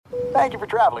Thank you for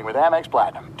traveling with Amex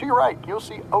Platinum. To your right, you'll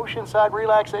see oceanside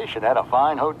relaxation at a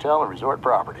fine hotel and resort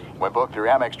property. When booked through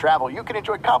Amex Travel, you can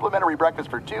enjoy complimentary breakfast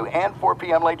for 2 and 4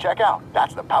 p.m. late checkout.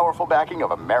 That's the powerful backing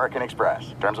of American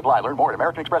Express. Terms apply. Learn more at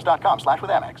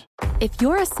americanexpress.com/withAmex. If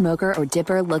you're a smoker or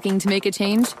dipper looking to make a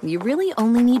change, you really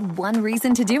only need one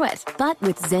reason to do it. But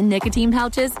with Zyn nicotine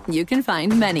pouches, you can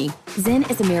find many. Zyn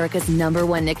is America's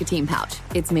 #1 nicotine pouch.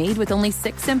 It's made with only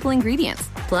 6 simple ingredients.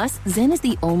 Plus, Zyn is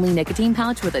the only nicotine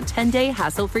pouch with a 10-day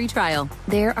hassle-free trial.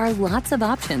 There are lots of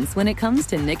options when it comes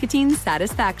to nicotine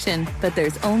satisfaction, but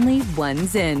there's only one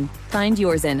Zyn. Find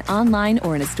your Zyn online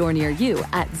or in a store near you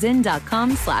at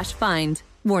zyn.com/find.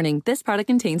 Warning, this product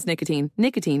contains nicotine.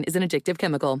 Nicotine is an addictive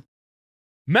chemical.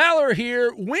 Maller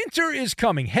here. Winter is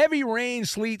coming. Heavy rain,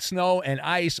 sleet, snow, and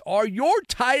ice. Are your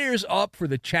tires up for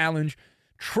the challenge?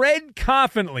 Tread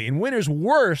confidently in winter's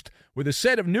worst with a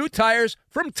set of new tires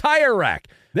from Tire Rack.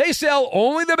 They sell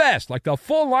only the best, like the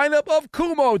full lineup of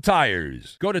Kumho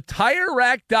tires. Go to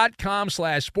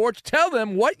TireRack.com/sports. Tell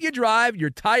them what you drive.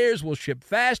 Your tires will ship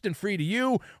fast and free to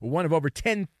you. One of over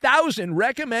 10,000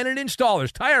 recommended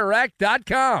installers.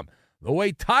 TireRack.com. The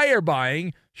way tire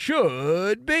buying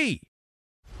should be.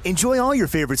 Enjoy all your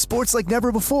favorite sports like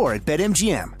never before at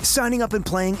BetMGM. Signing up and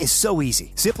playing is so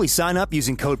easy. Simply sign up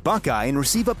using code Buckeye and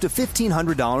receive up to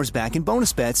 $1,500 back in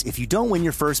bonus bets if you don't win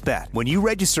your first bet. When you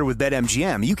register with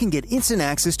BetMGM, you can get instant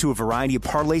access to a variety of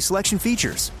parlay selection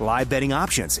features, live betting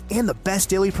options, and the best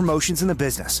daily promotions in the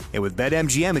business. And with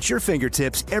BetMGM at your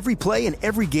fingertips, every play and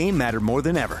every game matter more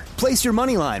than ever. Place your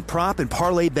moneyline, prop, and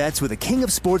parlay bets with the king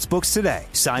of sportsbooks today.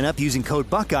 Sign up using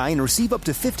code Buckeye and receive up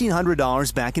to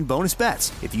 $1,500 back in bonus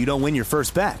bets if you don't win your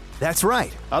first bet. That's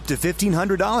right, up to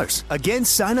 $1,500. Again,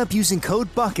 sign up using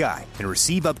code Buckeye and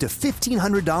receive up to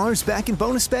 $1,500 back in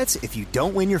bonus bets if you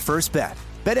don't win your first bet.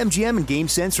 BetMGM and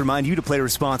GameSense remind you to play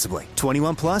responsibly.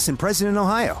 21 plus and present in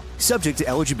Ohio. Subject to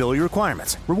eligibility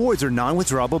requirements. Rewards are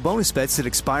non-withdrawable bonus bets that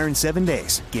expire in 7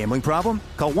 days. Gambling problem?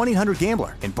 Call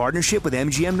 1-800-GAMBLER in partnership with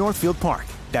MGM Northfield Park.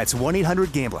 That's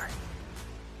 1-800-GAMBLER.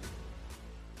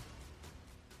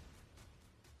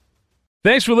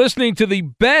 Thanks for listening to the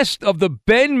Best of the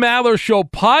Ben Maller Show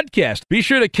podcast. Be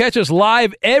sure to catch us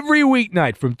live every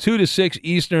weeknight from 2 to 6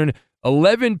 Eastern,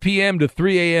 11 p.m. to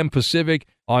 3 a.m. Pacific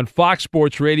on Fox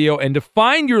Sports Radio. And to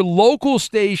find your local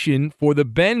station for the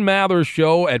Ben Maller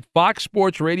Show at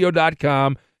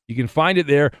foxsportsradio.com, you can find it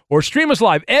there, or stream us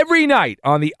live every night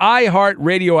on the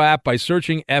iHeartRadio app by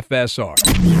searching FSR.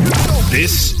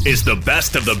 This is the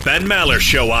Best of the Ben Maller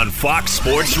Show on Fox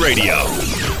Sports Radio.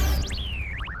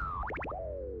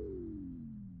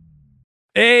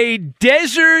 A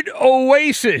desert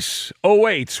oasis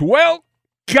awaits.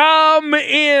 Welcome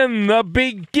in the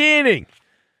beginning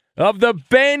of the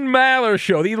Ben Maller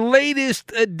Show, the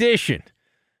latest edition,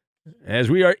 as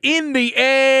we are in the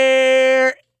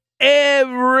air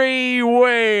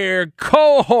everywhere.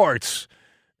 Cohorts,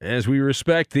 as we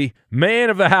respect the man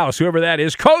of the house, whoever that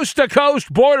is, coast to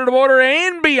coast, border to border,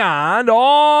 and beyond,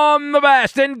 on the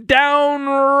vast and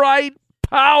downright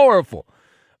powerful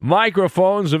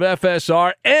microphones of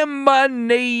FSR,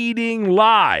 emanating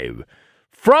live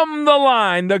from the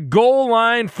line, the goal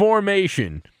line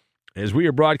formation, as we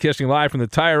are broadcasting live from the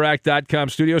TireRack.com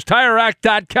studios.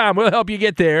 TireRack.com will help you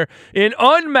get there in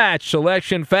unmatched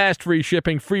selection, fast free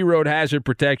shipping, free road hazard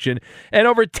protection, and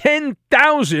over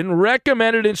 10,000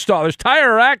 recommended installers.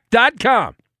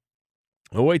 TireRack.com.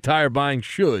 The way tire buying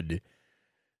should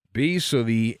be. So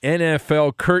the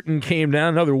NFL curtain came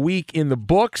down, another week in the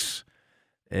books,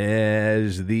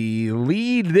 as the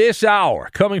lead this hour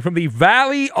coming from the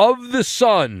Valley of the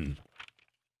Sun.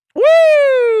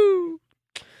 Woo!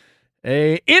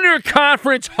 A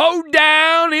interconference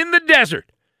hoedown in the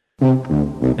desert.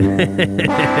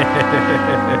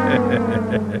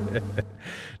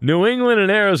 New England and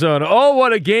Arizona. Oh,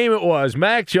 what a game it was.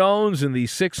 Mac Jones and the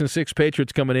 6-6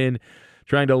 Patriots coming in,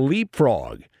 trying to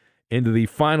leapfrog into the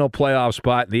final playoff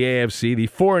spot in the AFC. The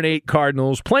 4-8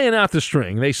 Cardinals playing out the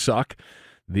string. They suck.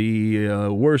 The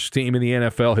worst team in the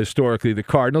NFL historically, the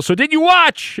Cardinals. So did you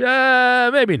watch?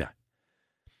 Maybe not.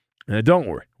 Don't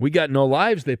worry. We got no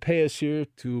lives. They pay us here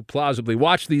to plausibly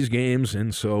watch these games,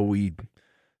 and so we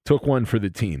took one for the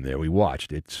team there. We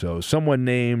watched it. So someone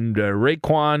named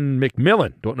Raekwon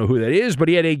McMillan, don't know who that is, but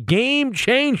he had a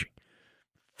game-changing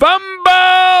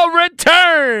fumble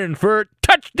return for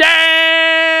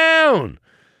touchdown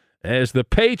as the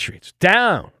Patriots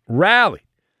rally,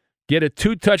 get a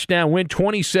 2-touchdown win,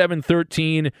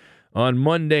 27-13 on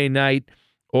Monday night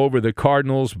over the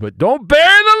Cardinals. But don't bear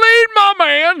the lead, my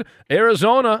man.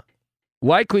 Arizona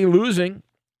likely losing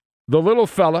the little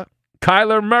fella,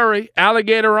 Kyler Murray,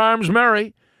 Alligator Arms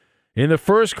Murray, In the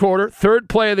first quarter, third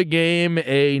play of the game,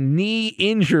 a knee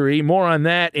injury. More on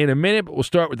that in a minute, but we'll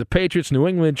start with the Patriots. New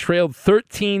England trailed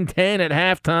 13-10 at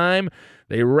halftime.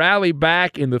 They rally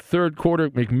back in the third quarter.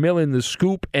 McMillan the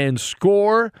scoop and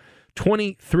score.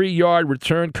 23-yard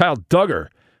return. Kyle Duggar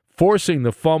forcing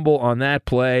the fumble on that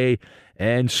play.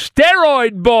 And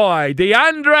steroid boy,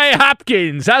 DeAndre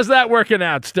Hopkins. How's that working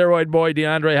out, steroid boy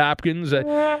DeAndre Hopkins?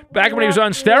 Back when he was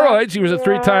on steroids, he was a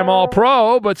 3-time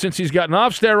All-Pro, but since he's gotten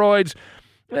off steroids,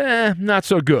 not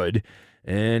so good.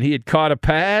 And he had caught a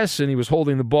pass, and he was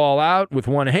holding the ball out with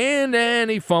one hand,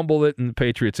 and he fumbled it, and the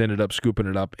Patriots ended up scooping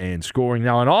it up and scoring.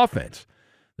 Now, on offense,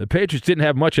 the Patriots didn't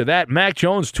have much of that. Mac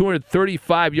Jones,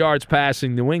 235 yards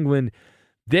passing. New England,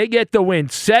 they get the win,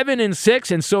 7-6,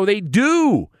 and so they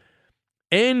do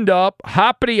end up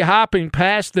hoppity-hopping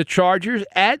past the Chargers.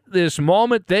 At this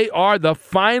moment, they are the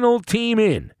final team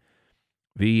in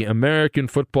the American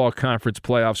Football Conference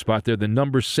playoff spot. They're the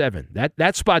number 7.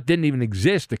 That spot didn't even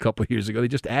exist a couple of years ago. They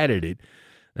just added it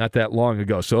not that long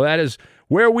ago. So that is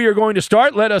where we are going to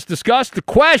start. Let us discuss the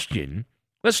question.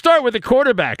 Let's start with the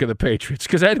quarterback of the Patriots,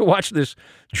 because I had to watch this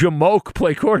Jamoke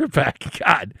play quarterback.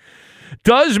 God.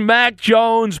 Does Mac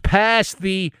Jones pass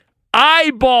the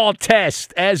eyeball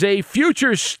test as a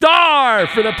future star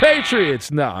for the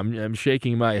Patriots? No, I'm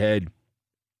shaking my head.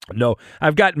 No,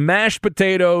 I've got mashed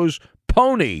potatoes,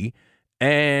 pony,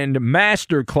 and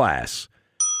masterclass.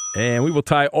 And we will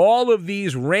tie all of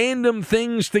these random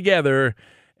things together,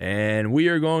 and we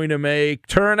are going to make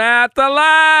turn out the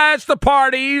lights, the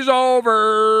party's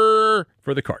over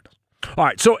for the Cardinals. All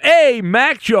right, so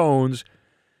Mac Jones,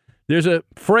 there's a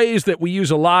phrase that we use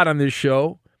a lot on this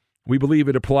show. We believe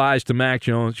it applies to Mac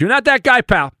Jones. You're not that guy,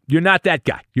 pal. You're not that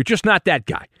guy. You're just not that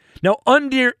guy. Now,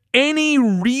 under any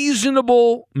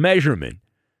reasonable measurement,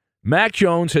 Mac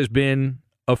Jones has been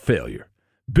a failure.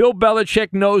 Bill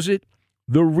Belichick knows it.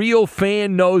 The real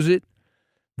fan knows it.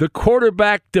 The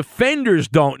quarterback defenders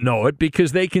don't know it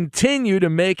because they continue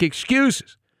to make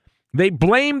excuses. They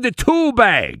blame the tool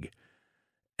bag,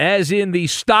 as in the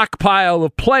stockpile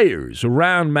of players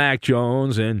around Mac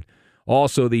Jones and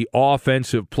also the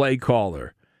offensive play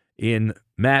caller in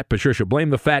Matt Patricia.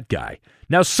 Blame the fat guy.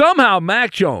 Now, somehow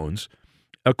Mac Jones,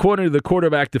 according to the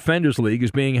Quarterback Defenders League,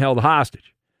 is being held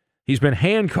hostage. He's been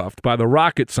handcuffed by the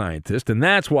rocket scientist, and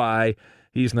that's why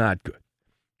he's not good.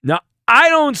 Now, I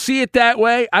don't see it that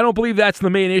way. I don't believe that's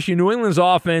the main issue. New England's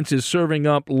offense is serving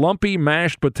up lumpy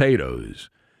mashed potatoes,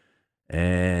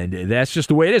 and that's just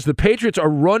the way it is. The Patriots are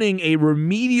running a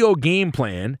remedial game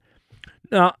plan.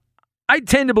 Now, I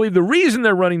tend to believe the reason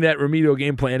they're running that remedial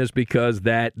game plan is because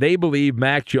that they believe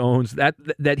Mac Jones,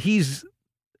 that he's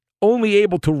only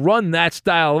able to run that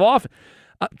style of offense.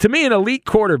 To me, an elite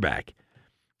quarterback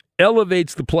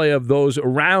elevates the play of those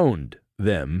around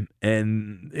them,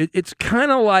 and it's kind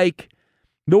of like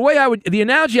the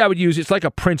analogy I would use, it's like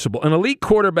a principal. An elite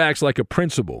quarterback's like a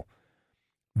principal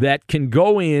that can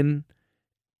go in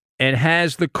and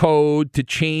has the code to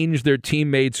change their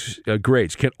teammates'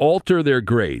 grades, can alter their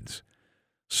grades.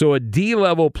 So a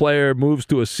D-level player moves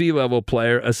to a C-level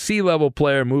player, a C-level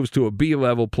player moves to a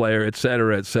B-level player, et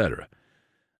cetera, et cetera.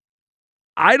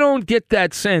 I don't get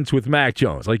that sense with Mac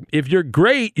Jones. Like, if you're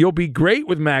great, you'll be great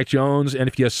with Mac Jones, and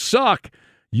if you suck,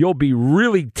 you'll be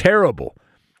really terrible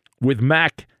with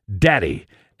Mac Daddy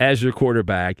as your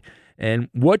quarterback. And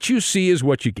what you see is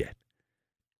what you get.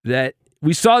 That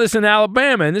we saw this in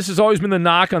Alabama, and this has always been the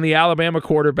knock on the Alabama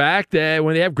quarterback, that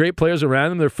when they have great players around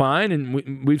them, they're fine,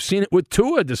 and we've seen it with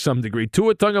Tua to some degree.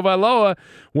 Tua Tagovailoa,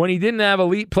 when he didn't have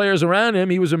elite players around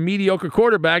him, he was a mediocre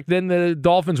quarterback. Then the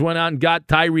Dolphins went out and got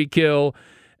Tyreek Hill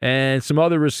and some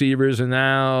other receivers, and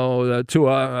now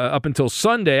Tua, up until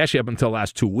Sunday, actually up until the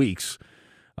last 2 weeks,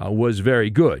 was very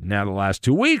good. Now the last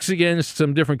 2 weeks against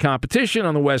some different competition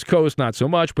on the West Coast, not so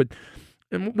much, but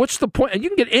what's the point? You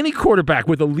can get any quarterback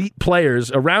with elite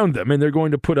players around them, and they're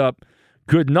going to put up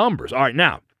good numbers. All right,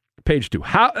 now, page 2.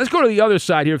 Let's go to the other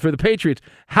side here for the Patriots.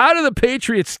 How do the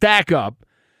Patriots stack up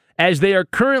as they are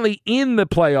currently in the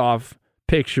playoff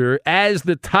picture as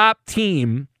the top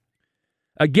team,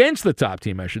 against the top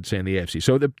team, I should say, in the AFC?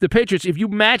 So the Patriots, if you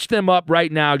match them up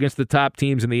right now against the top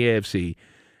teams in the AFC,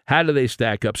 how do they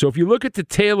stack up? So if you look at the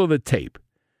tail of the tape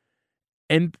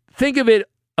and think of it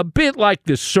a bit like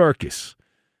the circus,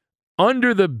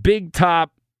 under the big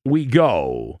top we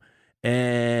go,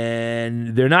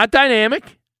 and they're not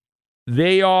dynamic.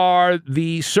 They are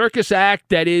the circus act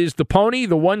that is the pony,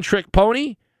 the one-trick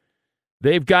pony.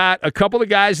 They've got a couple of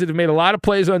guys that have made a lot of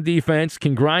plays on defense,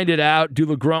 can grind it out, do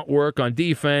the grunt work on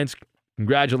defense.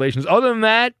 Congratulations. Other than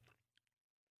that,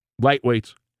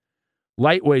 lightweights.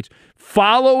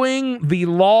 Following the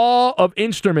law of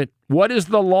instrument. What is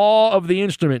the law of the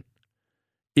instrument?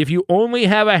 If you only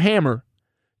have a hammer,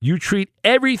 you treat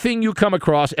everything you come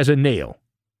across as a nail.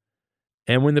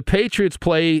 And when the Patriots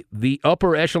play the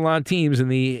upper echelon teams in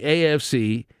the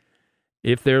AFC,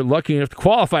 if they're lucky enough to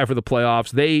qualify for the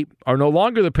playoffs, they are no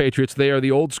longer the Patriots. They are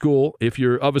the old school. If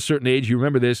you're of a certain age, you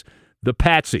remember this, the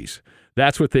Patsies.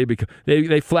 That's what they become.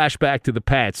 They flash back to the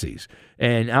Patsies.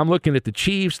 And I'm looking at the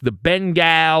Chiefs, the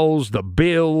Bengals, the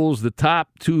Bills, the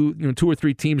top two or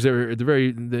three teams that are at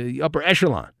the upper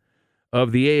echelon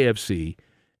of the AFC.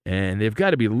 And they've got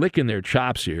to be licking their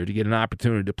chops here to get an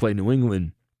opportunity to play New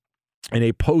England in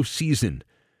a postseason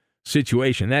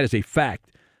situation. That is a fact,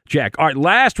 Jack. All right,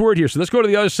 last word here. So let's go to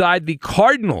the other side. The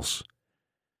Cardinals.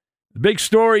 The big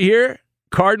story here,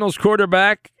 Cardinals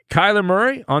quarterback Kyler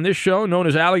Murray, on this show known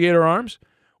as Alligator Arms,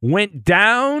 went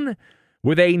down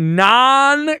with a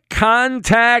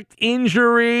non-contact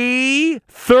injury.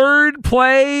 Third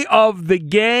play of the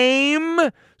game.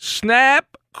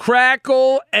 Snap,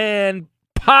 crackle, and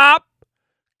pop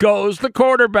goes the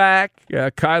quarterback.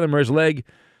 Kyler Murray's leg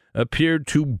appeared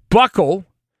to buckle,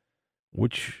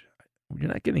 which you're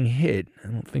not getting hit. I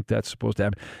don't think that's supposed to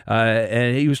happen.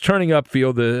 And he was turning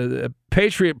upfield. The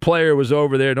Patriot player was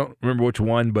over there. I don't remember which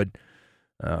one, but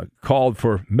called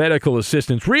for medical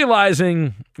assistance,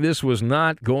 realizing this was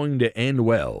not going to end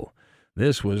well.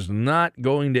 This was not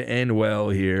going to end well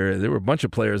here. There were a bunch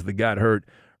of players that got hurt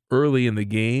early in the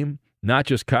game, not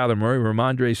just Kyler Murray.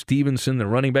 Ramondre Stevenson, the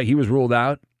running back, he was ruled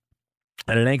out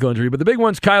at an ankle injury. But the big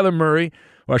one's Kyler Murray,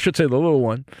 or I should say the little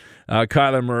one.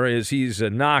 Kyler Murray, as he's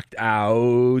knocked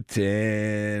out,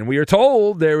 and we are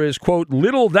told there is, quote,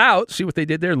 little doubt, see what they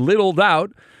did there, little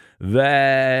doubt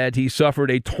that he suffered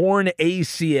a torn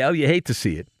ACL. You hate to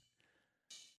see it.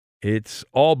 It's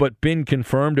all but been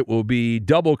confirmed. It will be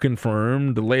double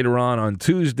confirmed later on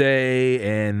Tuesday,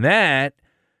 and that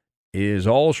is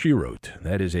all she wrote.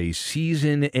 That is a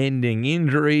season-ending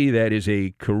injury. That is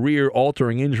a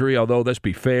career-altering injury, although let's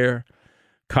be fair,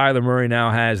 Kyler Murray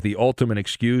now has the ultimate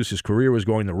excuse. His career was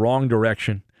going the wrong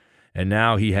direction, and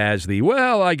now he has the,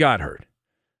 well, I got hurt.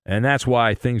 And that's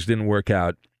why things didn't work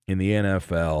out in the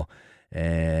NFL.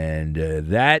 And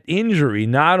that injury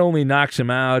not only knocks him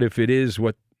out, if it is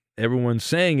what everyone's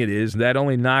saying it is, that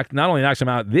not only knocks him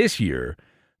out this year,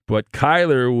 but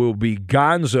Kyler will be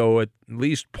gonzo at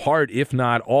least part, if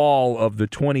not all, of the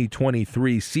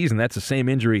 2023 season. That's the same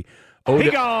injury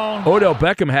Odell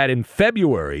Beckham had in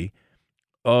February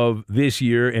of this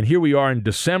year, and here we are in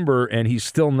December, and he's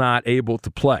still not able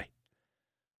to play.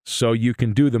 So you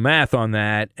can do the math on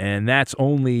that, and that's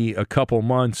only a couple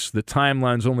months. The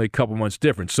timeline's only a couple months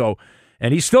different. So,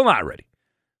 and he's still not ready.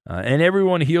 And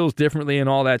everyone heals differently and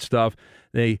all that stuff.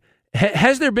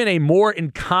 Has there been a more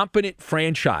incompetent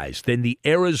franchise than the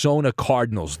Arizona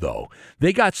Cardinals, though?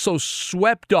 They got so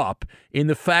swept up in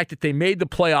the fact that they made the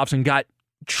playoffs and got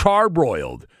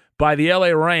charbroiled by the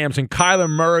L.A. Rams and Kyler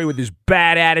Murray with his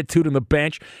bad attitude on the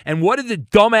bench. And what did the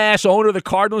dumbass owner of the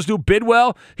Cardinals do?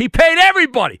 Bidwell? He paid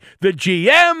everybody. The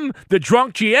GM, the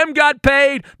drunk GM got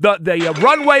paid. The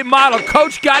runway model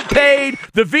coach got paid.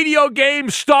 The video game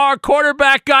star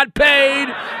quarterback got paid.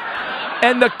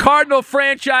 And the Cardinal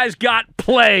franchise got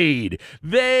played.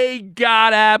 They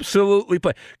got absolutely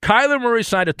played. Kyler Murray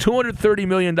signed a $230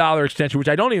 million extension, which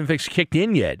I don't even think's kicked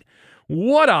in yet.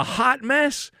 What a hot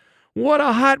mess. What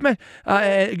a hot mess.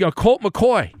 Colt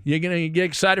McCoy. You're going to get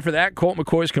excited for that? Colt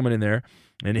McCoy's coming in there,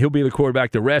 and he'll be the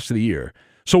quarterback the rest of the year.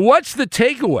 So what's the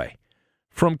takeaway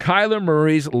from Kyler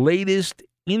Murray's latest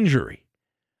injury?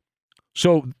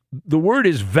 So the word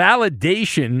is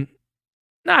validation.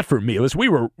 Not for me.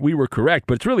 Listen, we were correct,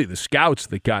 but it's really the scouts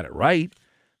that got it right.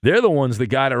 They're the ones that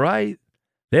got it right.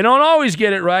 They don't always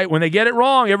get it right. When they get it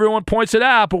wrong, everyone points it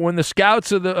out. But when the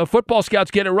scouts, the football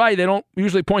scouts, get it right, they don't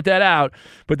usually point that out.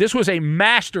 But this was a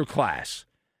masterclass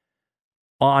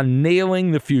on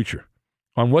nailing the future,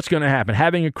 on what's going to happen,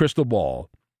 having a crystal ball.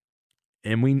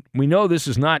 And we know this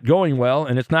is not going well,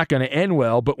 and it's not going to end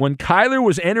well. But when Kyler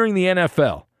was entering the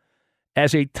NFL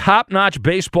as a top-notch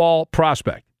baseball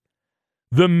prospect,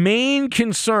 the main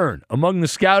concern among the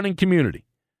scouting community,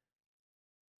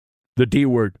 the D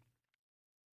word,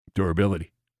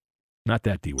 durability. Not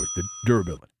that D word, the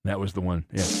durability. That was the one.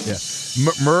 Yeah.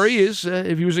 Murray is,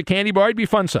 if he was a candy bar, he'd be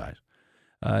fun size.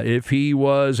 If he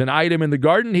was an item in the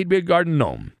garden, he'd be a garden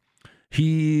gnome.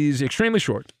 He's extremely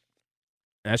short.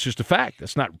 That's just a fact.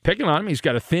 That's not picking on him. He's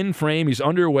got a thin frame. He's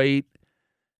underweight.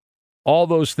 All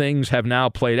those things have now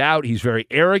played out. He's very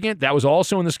arrogant. That was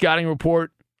also in the scouting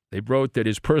report. They wrote that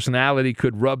his personality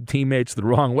could rub teammates the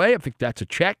wrong way. I think that's a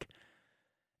check.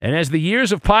 And as the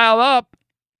years have piled up,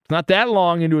 not that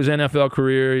long into his NFL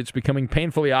career, it's becoming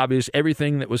painfully obvious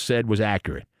everything that was said was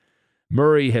accurate.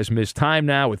 Murray has missed time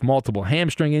now with multiple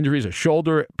hamstring injuries, a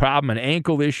shoulder problem, an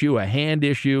ankle issue, a hand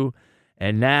issue,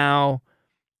 and now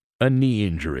a knee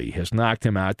injury has knocked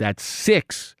him out. That's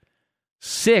six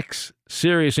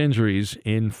serious injuries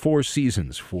in 4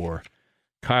 seasons for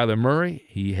Kyler Murray.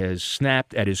 He has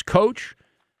snapped at his coach.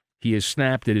 He has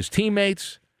snapped at his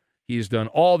teammates. He has done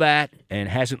all that and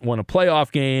hasn't won a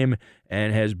playoff game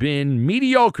and has been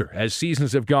mediocre as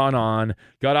seasons have gone on.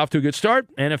 Got off to a good start.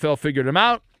 NFL figured him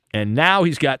out, and now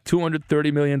he's got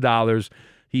 $230 million.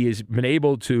 He has been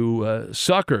able to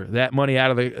sucker that money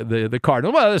out of the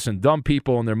Cardinals. Well, listen, dumb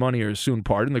people and their money are soon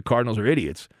pardoned. The Cardinals are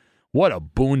idiots. What a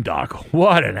boondoggle.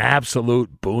 What an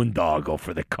absolute boondoggle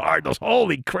for the Cardinals.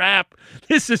 Holy crap.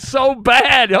 This is so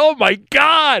bad. Oh, my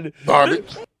God.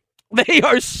 Garbage. They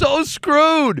are so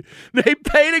screwed. They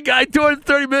paid a guy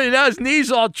 $230 million. Now his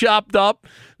knee's all chopped up.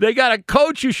 They got a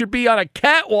coach who should be on a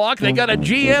catwalk. They got a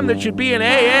GM that should be in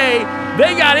AA.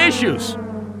 They got issues.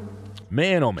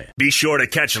 Man, oh, man. Be sure to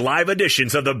catch live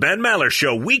editions of the Ben Maller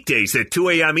Show weekdays at 2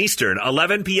 a.m. Eastern,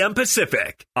 11 p.m.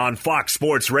 Pacific on Fox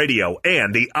Sports Radio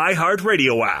and the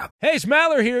iHeartRadio app. Hey, it's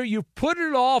Maller here. You've put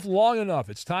it off long enough.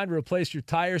 It's time to replace your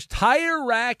tires. Tire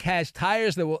Rack has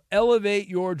tires that will elevate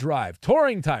your drive.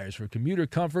 Touring tires for commuter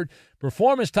comfort,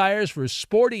 performance tires for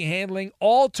sporty handling,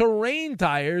 all-terrain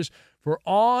tires for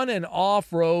on- and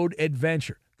off-road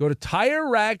adventure. Go to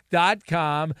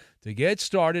TireRack.com to get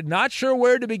started. Not sure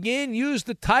where to begin? Use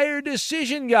the Tire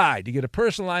Decision Guide to get a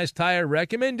personalized tire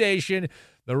recommendation,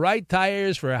 the right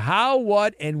tires for how,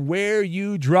 what, and where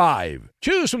you drive.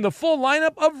 Choose from the full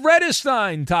lineup of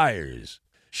Vredestein tires.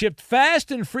 Shipped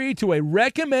fast and free to a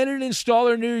recommended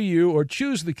installer near you, or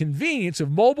choose the convenience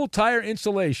of mobile tire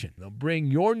installation. They'll bring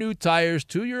your new tires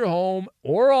to your home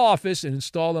or office and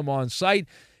install them on site.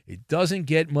 It doesn't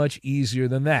get much easier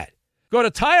than that. Go to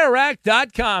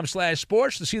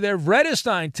TireRack.com/sports to see their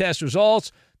Vredestein test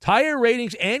results, tire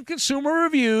ratings, and consumer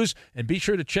reviews, and be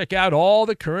sure to check out all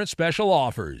the current special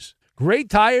offers. Great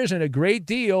tires and a great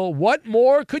deal. What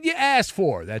more could you ask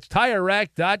for? That's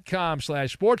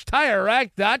TireRack.com/sports.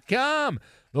 TireRack.com,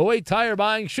 the way tire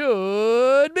buying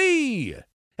should be.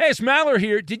 Hey, it's Maller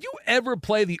here. Did you ever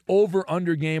play the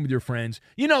over-under game with your friends?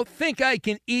 You know, think I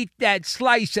can eat that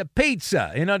slice of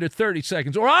pizza in under 30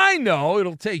 seconds. Or I know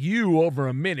it'll take you over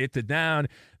a minute to down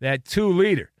that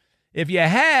 2-liter. If you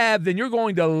have, then you're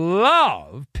going to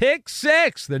love Pick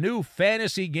Six, the new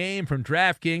fantasy game from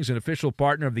DraftKings, an official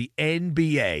partner of the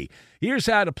NBA. Here's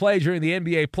how to play during the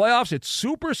NBA playoffs. It's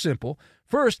super simple.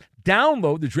 First,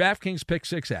 download the DraftKings Pick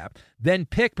Six app, then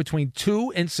pick between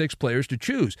 2 and 6 players to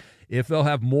choose if they'll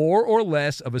have more or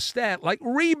less of a stat like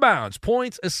rebounds,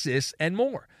 points, assists, and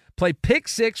more. Play Pick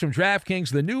Six from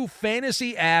DraftKings, the new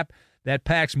fantasy app that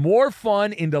packs more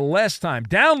fun into less time.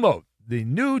 Download the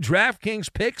new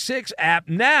DraftKings Pick Six app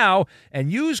now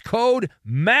and use code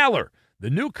MALLER. The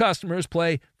new customers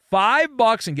play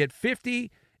 $5 and get 50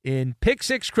 in Pick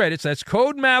Six credits. That's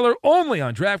code MALLER only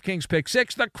on DraftKings Pick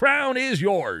Six. The crown is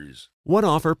yours. One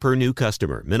offer per new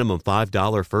customer. Minimum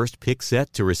 $5 first pick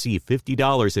set to receive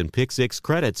 $50 in Pick Six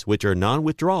credits, which are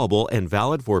non-withdrawable and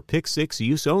valid for Pick Six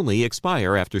use only.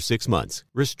 Expire after 6 months.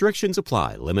 Restrictions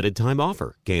apply. Limited time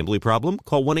offer. Gambling problem?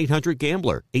 Call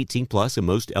 1-800-GAMBLER. 18 plus in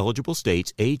most eligible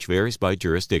states. Age varies by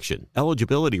jurisdiction.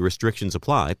 Eligibility restrictions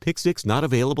apply. Pick Six not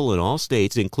available in all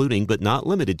states, including but not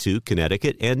limited to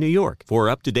Connecticut and New York. For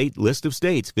up-to-date list of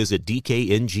states, visit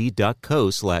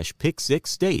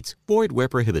dkng.co/pick6states. Void where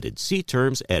prohibited. See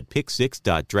terms at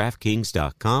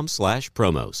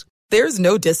pick6.draftkings.com/promos. There's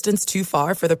no distance too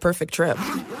far for the perfect trip.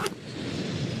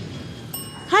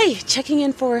 Hi, checking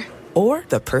in for... Or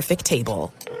the perfect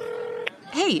table.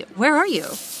 Hey, where are you?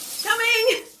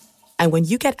 Coming! And when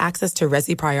you get access to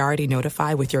Resi Priority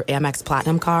Notify with your Amex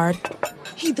Platinum card...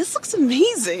 Hey, this looks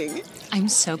amazing. I'm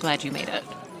so glad you made it.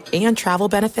 And travel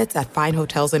benefits at fine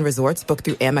hotels and resorts booked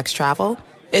through Amex Travel,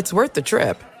 it's worth the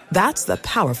trip. That's the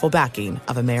powerful backing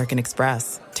of American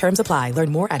Express. Terms apply.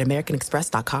 Learn more at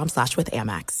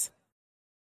americanexpress.com/withAmex.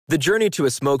 The journey to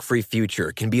a smoke-free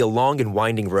future can be a long and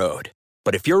winding road.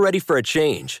 But if you're ready for a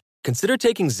change, consider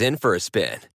taking Zyn for a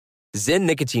spin. Zyn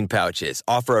nicotine pouches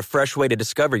offer a fresh way to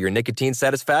discover your nicotine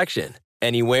satisfaction.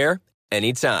 Anywhere,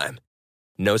 anytime.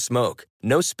 No smoke,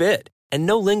 no spit, and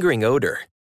no lingering odor.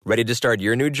 Ready to start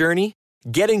your new journey?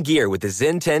 Get in gear with the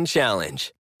Zyn 10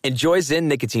 Challenge. Enjoy Zyn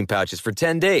nicotine pouches for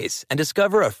 10 days and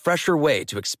discover a fresher way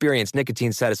to experience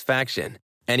nicotine satisfaction.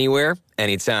 Anywhere,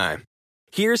 anytime.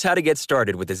 Here's how to get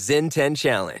started with the Zyn 10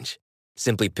 Challenge.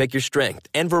 Simply pick your strength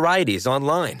and varieties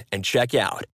online and check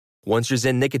out. Once your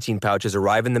Zyn nicotine pouches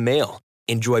arrive in the mail,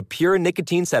 Enjoy pure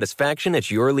nicotine satisfaction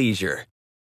at your leisure.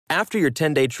 After your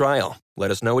 10-day trial, let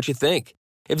us know what you think.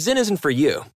 If Zyn isn't for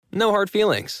you, no hard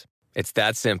feelings. It's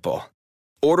that simple.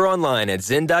 Order online at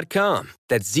Zyn.com.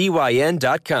 That's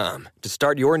ZYN.com to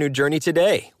start your new journey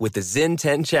today with the Zyn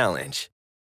 10 Challenge.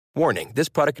 Warning, this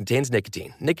product contains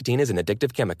nicotine. Nicotine is an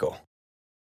addictive chemical.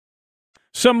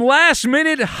 Some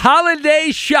last-minute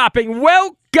holiday shopping.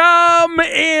 Welcome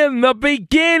in the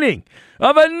beginning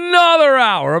of another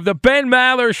hour of the Ben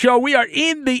Maller Show. We are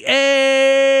in the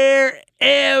air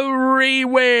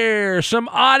everywhere. Some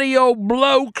audio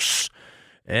blokes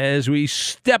as we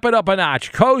step it up a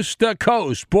notch, coast to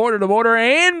coast, border to border,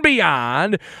 and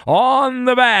beyond on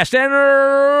the vast and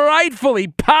rightfully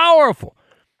powerful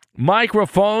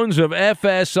microphones of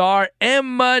FSR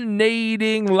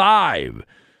emanating live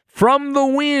from the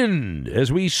wind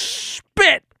as we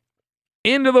spit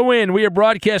into the wind. We are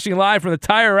broadcasting live from the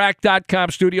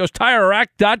TireRack.com studios.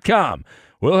 TireRack.com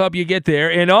will help you get there.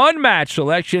 An unmatched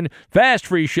selection, fast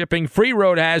free shipping, free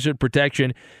road hazard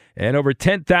protection, and over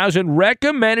 10,000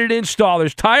 recommended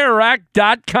installers.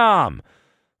 TireRack.com,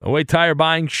 the way tire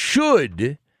buying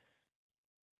should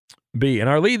be. And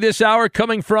our lead this hour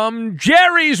coming from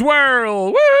Jerry's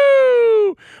World.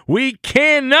 Woo! We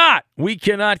cannot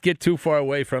get too far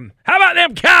away from, how about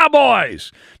them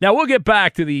Cowboys? Now, we'll get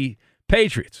back to the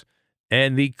Patriots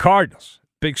and the Cardinals.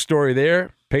 Big story there.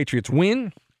 Patriots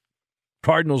win,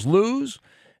 Cardinals lose,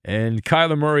 and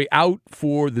Kyler Murray out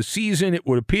for the season, it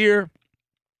would appear,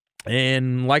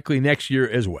 and likely next year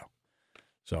as well.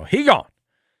 So he gone.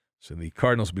 So the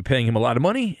Cardinals will be paying him a lot of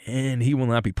money, and he will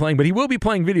not be playing. But he will be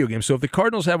playing video games. So if the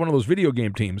Cardinals have one of those video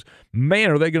game teams, man,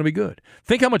 are they going to be good.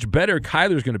 Think how much better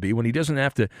Kyler's going to be when he doesn't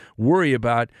have to worry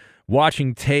about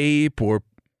watching tape or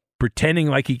pretending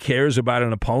like he cares about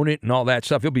an opponent and all that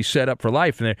stuff. He'll be set up for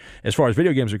life as far as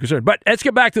video games are concerned. But let's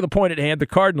get back to the point at hand. The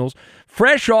Cardinals,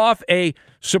 fresh off a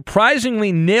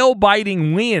surprisingly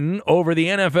nail-biting win over the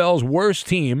NFL's worst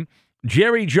team,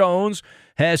 Jerry Jones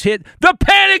has hit the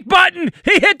panic button.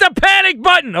 He hit the panic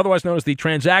button, otherwise known as the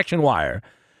transaction wire,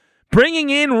 bringing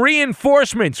in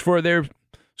reinforcements for their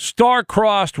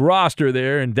star-crossed roster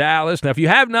there in Dallas. Now, if you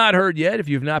have not heard yet, if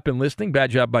you've not been listening,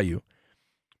 bad job by you,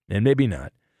 and maybe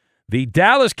not, the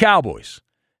Dallas Cowboys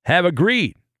have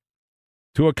agreed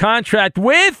to a contract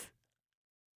with,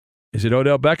 is it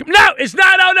Odell Beckham? No, it's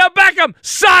not Odell Beckham.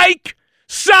 Psych!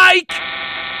 Psych!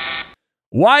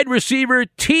 Wide receiver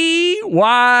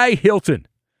T.Y. Hilton.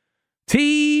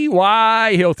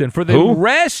 T.Y. Hilton for the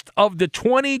rest of the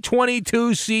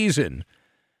 2022 season,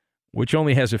 which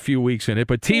only has a few weeks in it,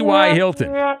 but T.Y.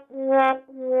 Hilton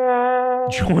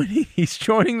he's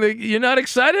joining the, you're not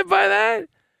excited by that?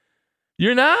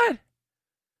 You're not?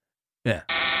 Yeah.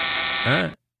 All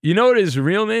right. You know what his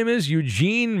real name is?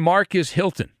 Eugene Marcus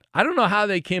Hilton. I don't know how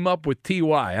they came up with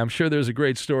T.Y. I'm sure there's a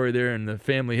great story there in the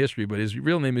family history, but his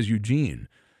real name is Eugene.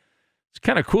 It's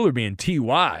kind of cooler being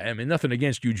T.Y. I mean, nothing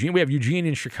against Eugene. We have Eugene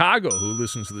in Chicago who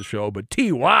listens to the show, but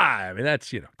T.Y., I mean,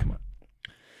 that's, come on.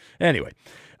 Anyway.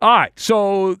 All right,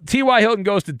 so T.Y. Hilton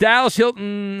goes to Dallas.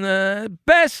 Hilton,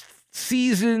 best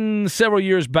season several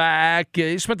years back.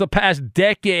 He spent the past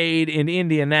decade in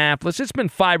Indianapolis. It's been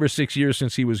 5 or 6 years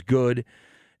since he was good,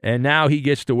 and now he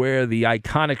gets to wear the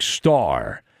iconic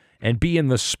star and be in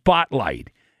the spotlight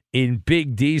in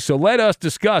Big D. So let us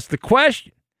discuss the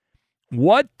question.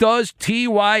 What does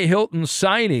T.Y. Hilton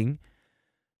signing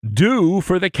do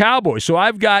for the Cowboys? So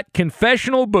I've got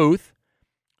confessional booth,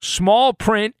 small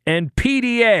print, and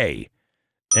PDA.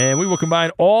 And we will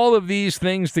combine all of these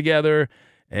things together,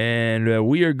 and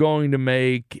we are going to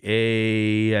make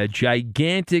a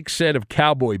gigantic set of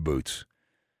cowboy boots,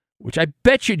 which I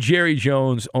bet you Jerry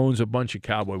Jones owns a bunch of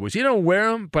cowboy boots. He don't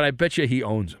wear them, but I bet you he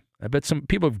owns them. I bet some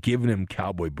people have given him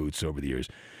cowboy boots over the years.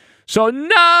 So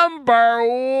number one.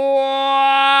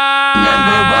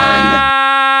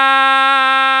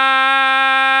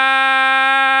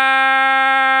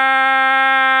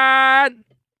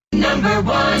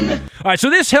 All right,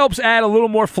 so this helps add a little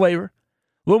more flavor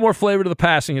to the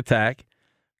passing attack.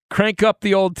 Crank up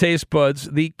the old taste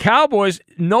buds. The Cowboys,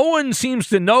 no one seems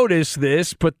to notice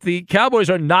this, but the Cowboys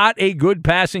are not a good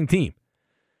passing team.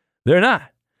 They're not.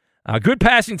 Good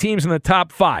passing teams in the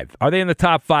top 5. Are they in the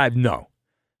top 5? No.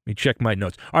 Let me check my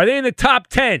notes. Are they in the top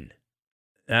 10?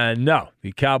 No.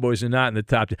 The Cowboys are not in the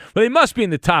top 10. Well, they must be in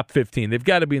the top 15. They've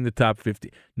got to be in the top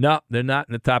 50. No, they're not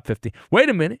in the top 15. Wait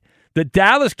a minute. The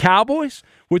Dallas Cowboys,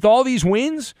 with all these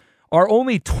wins, are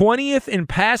only 20th in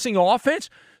passing offense?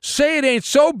 Say it ain't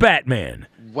so, Batman.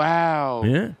 Wow.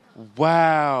 Yeah.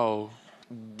 Wow,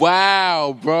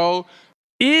 bro.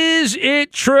 Is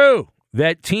it true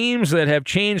that teams that have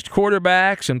changed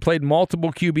quarterbacks and played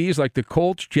multiple QBs like the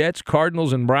Colts, Jets,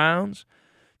 Cardinals, and Browns,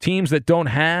 teams that don't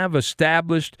have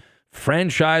established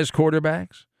franchise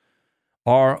quarterbacks,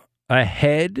 are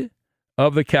ahead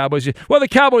of the Cowboys. Well, the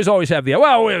Cowboys always have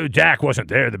Dak wasn't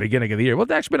there at the beginning of the year. Well,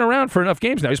 Dak's been around for enough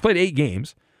games now. He's played 8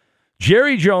 games.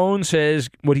 Jerry Jones says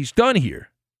what he's done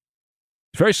here.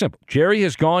 It's very simple. Jerry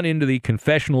has gone into the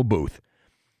confessional booth.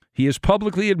 He has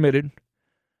publicly admitted,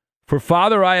 "For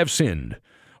Father, I have sinned.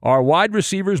 Our wide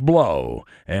receivers blow,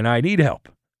 and I need help."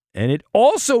 And it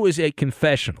also is a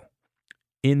confessional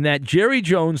in that Jerry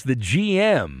Jones, the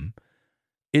GM,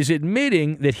 is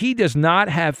admitting that he does not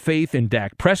have faith in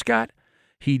Dak Prescott.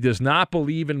 He does not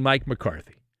believe in Mike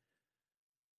McCarthy.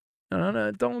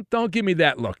 No, don't give me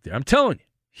that look there. I'm telling you,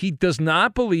 he does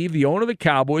not believe the owner of the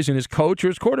Cowboys and his coach or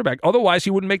his quarterback. Otherwise, he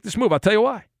wouldn't make this move. I'll tell you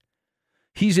why.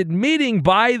 He's admitting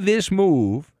by this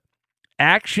move,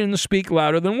 actions speak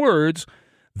louder than words,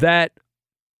 that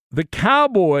the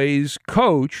Cowboys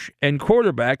coach and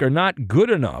quarterback are not good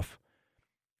enough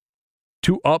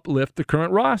to uplift the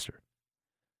current roster.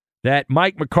 That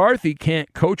Mike McCarthy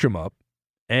can't coach him up,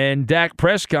 and Dak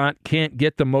Prescott can't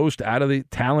get the most out of the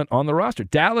talent on the roster.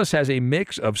 Dallas has a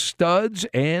mix of studs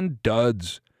and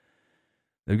duds.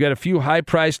 They've got a few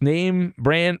high-priced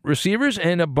name-brand receivers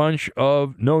and a bunch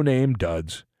of no-name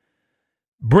duds.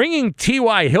 Bringing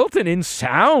T.Y. Hilton in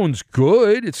sounds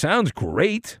good. It sounds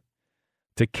great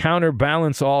to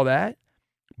counterbalance all that,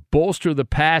 bolster the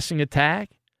passing attack.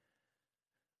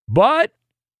 But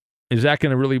is that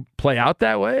going to really play out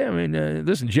that way? I mean,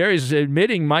 listen, Jerry's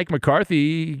admitting Mike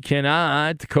McCarthy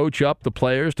cannot coach up the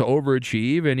players to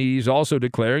overachieve, and he's also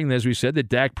declaring, as we said, that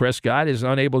Dak Prescott is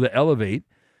unable to elevate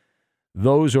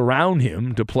those around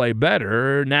him to play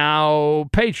better. Now,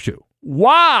 page 2.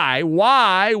 Why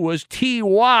was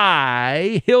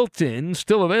T.Y. Hilton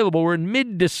still available? We're in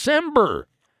mid-December.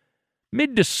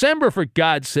 Mid-December, for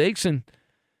God's sakes, and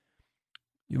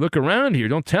you look around here,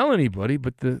 don't tell anybody,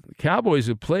 but the Cowboys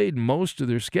have played most of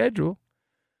their schedule,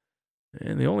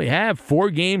 and they only have 4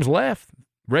 games left.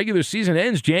 Regular season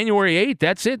ends January 8th.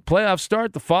 That's it. Playoffs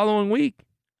start the following week.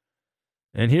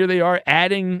 And here they are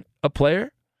adding a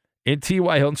player in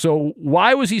T.Y. Hilton. So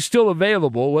why was he still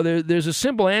available? Well, there's a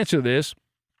simple answer to this.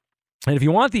 And if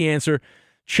you want the answer,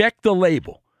 check the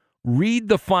label. Read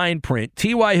the fine print.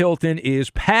 T.Y. Hilton is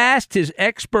past his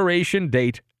expiration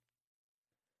date.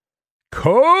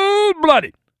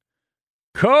 Cold-blooded,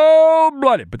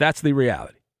 but that's the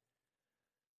reality.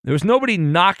 There was nobody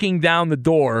knocking down the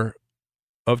door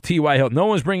of T.Y. Hilton. No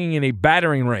one's bringing in a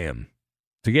battering ram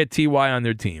to get T.Y. on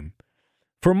their team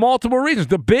for multiple reasons.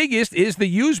 The biggest is the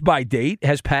use-by date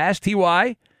has passed.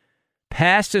 T.Y.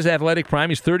 passed his athletic prime.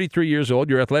 He's 33 years old.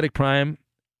 Your athletic prime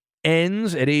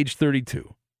ends at age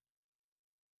 32.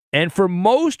 And for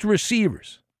most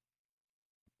receivers,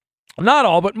 not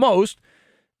all, but most,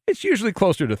 it's usually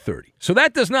closer to 30. So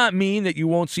that does not mean that you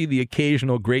won't see the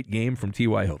occasional great game from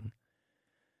T.Y. Hilton.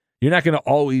 You're not going to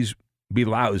always be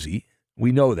lousy.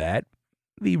 We know that.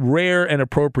 The rare and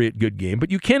appropriate good game.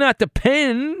 But you cannot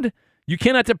depend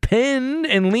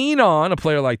and lean on a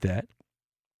player like that.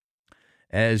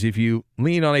 As if you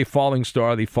lean on a falling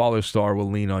star, the falling star will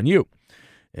lean on you.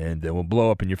 And will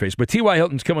blow up in your face. But T.Y.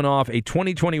 Hilton's coming off a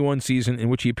 2021 season in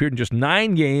which he appeared in just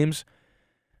 9 games.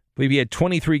 I believe he had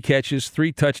 23 catches,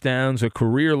 3 touchdowns, a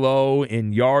career low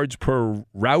in yards per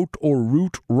route or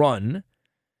route run.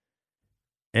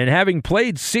 And having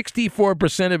played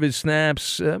 64% of his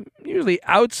snaps, usually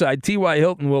outside, T.Y.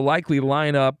 Hilton will likely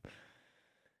line up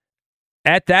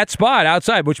at that spot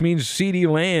outside, which means CeeDee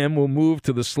Lamb will move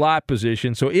to the slot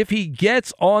position. So if he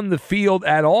gets on the field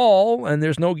at all, and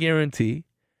there's no guarantee,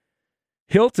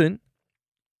 Hilton,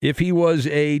 if he was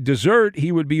a dessert,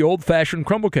 he would be old-fashioned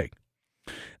crumble cake.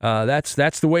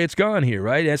 That's the way it's gone here,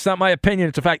 right? That's not my opinion.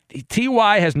 It's a fact.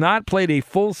 T.Y. has not played a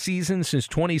full season since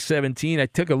 2017. I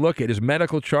took a look at his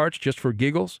medical charts just for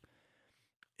giggles,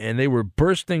 and they were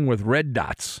bursting with red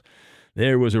dots.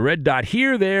 There was a red dot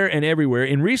here, there, and everywhere.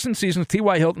 In recent seasons,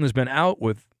 T.Y. Hilton has been out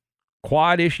with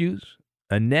quad issues,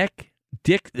 a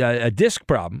disc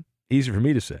problem, easy for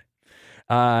me to say,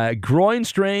 groin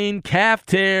strain, calf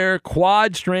tear,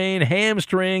 quad strain,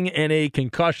 hamstring, and a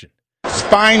concussion.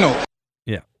 Spinal.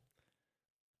 Yeah.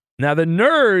 Now, the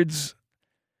nerds,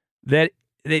 that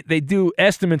they do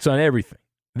estimates on everything.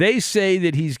 They say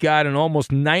that he's got an almost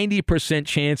 90%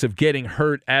 chance of getting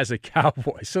hurt as a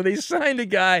Cowboy. So they signed a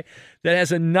guy that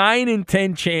has a 9 in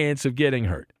 10 chance of getting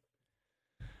hurt.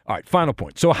 All right, final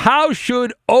point. So how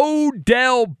should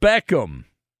Odell Beckham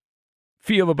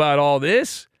feel about all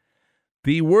this?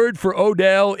 The word for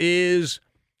Odell is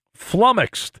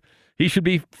flummoxed. He should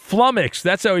be flummoxed.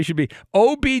 That's how he should be.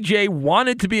 OBJ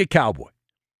wanted to be a Cowboy.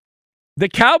 The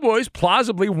Cowboys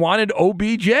plausibly wanted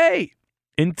OBJ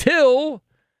until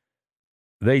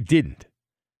they didn't.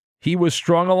 He was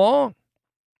strung along,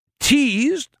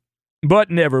 teased, but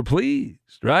never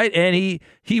pleased, right? And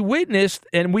he witnessed,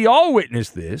 and we all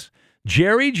witnessed this,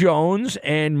 Jerry Jones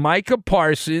and Micah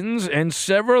Parsons and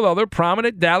several other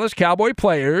prominent Dallas Cowboy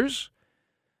players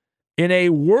in a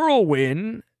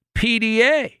whirlwind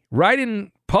PDA, right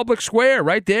in public square,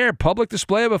 right there, public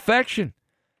display of affection.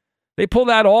 They pulled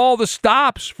out all the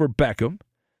stops for Beckham.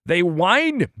 They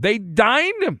wined him. They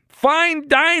dined him. Fine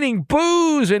dining,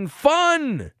 booze, and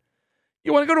fun.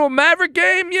 You want to go to a Maverick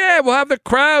game? Yeah, we'll have the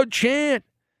crowd chant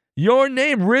your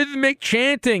name, rhythmic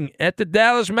chanting at the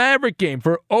Dallas Maverick game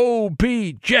for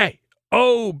OBJ,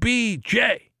 OBJ.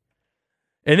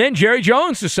 And then Jerry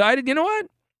Jones decided, you know what?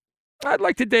 I'd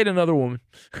like to date another woman.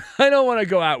 I don't want to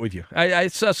go out with you. I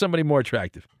saw somebody more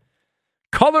attractive.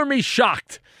 Color me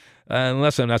shocked,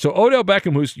 unless I'm not. So Odell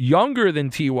Beckham, who's younger than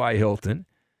T.Y. Hilton,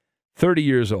 30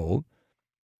 years old,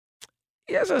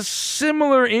 he has a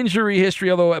similar injury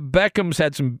history, although Beckham's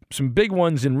had some big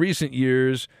ones in recent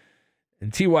years,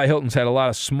 and T.Y. Hilton's had a lot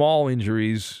of small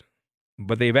injuries,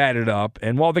 but they've added up.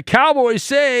 And while the Cowboys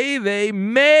say they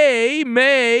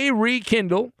may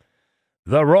rekindle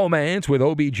the romance with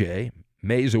OBJ,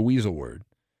 may's a weasel word,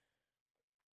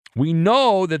 we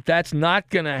know that that's not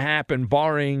going to happen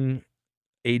barring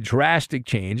a drastic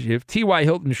change. If T.Y.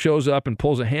 Hilton shows up and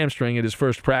pulls a hamstring at his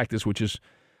first practice, which is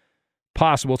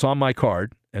possible, it's on my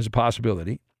card as a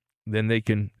possibility, then they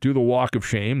can do the walk of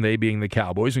shame, they being the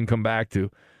Cowboys, and come back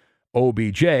to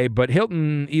OBJ. But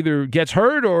Hilton either gets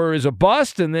hurt or is a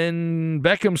bust, and then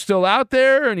Beckham's still out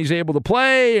there and he's able to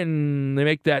play, and they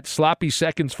make that sloppy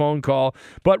seconds phone call.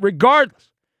 But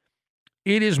regardless,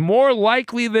 it is more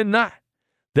likely than not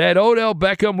that Odell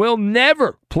Beckham will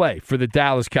never play for the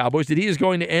Dallas Cowboys, that he is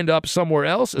going to end up somewhere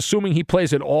else, assuming he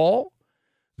plays at all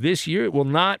this year. It will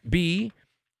not be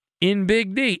in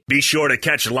Big D. Be sure to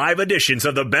catch live editions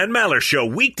of the Ben Maller Show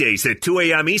weekdays at 2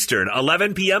 a.m. Eastern,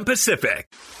 11 p.m. Pacific.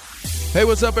 Hey,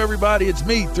 what's up, everybody? It's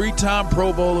me, three-time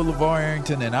Pro Bowler LeVar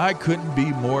Arrington, and I couldn't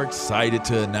be more excited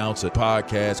to announce a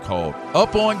podcast called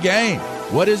Up On Game.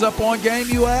 What is Up On Game,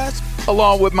 you ask?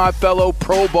 Along with my fellow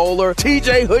Pro Bowler,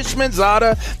 TJ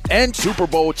Houshmandzadeh, and Super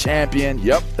Bowl champion,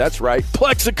 yep, that's right,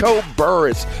 Plexico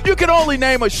Burress. You can only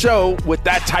name a show with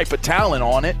that type of talent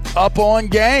on it. Up On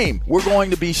Game. We're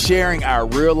going to be sharing our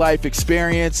real-life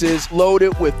experiences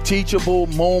loaded with teachable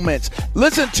moments.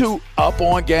 Listen to Up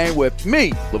On Game with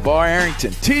me, LeVar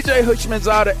Arrington, TJ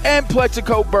Houshmandzadeh, and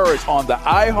Plexico Burress on the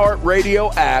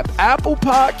iHeartRadio app, Apple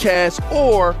Podcasts,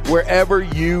 or wherever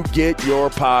you get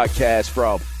your podcasts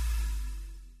from.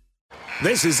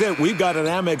 This is it. We've got an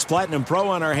Amex Platinum Pro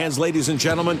on our hands, ladies and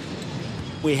gentlemen.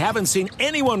 We haven't seen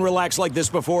anyone relax like this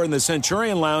before in the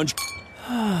Centurion Lounge.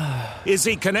 Is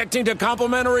he connecting to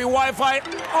complimentary Wi-Fi?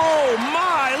 Oh,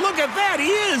 my. Look at that.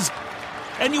 He is.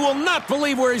 And you will not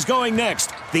believe where he's going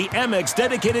next. The Amex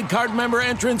dedicated card member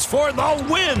entrance for the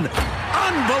win.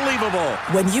 Unbelievable.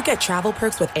 When you get travel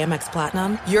perks with Amex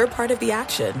Platinum, you're part of the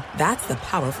action. That's the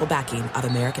powerful backing of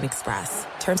American Express.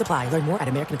 Terms apply. Learn more at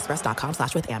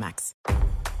americanexpress.com/withAmex.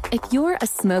 If you're a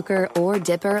smoker or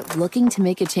dipper looking to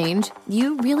make a change,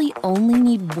 you really only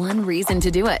need one reason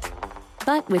to do it.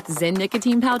 But with Zyn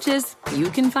nicotine pouches, you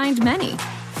can find many.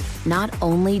 Not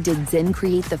only did Zyn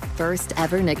create the first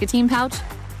ever nicotine pouch,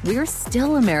 we're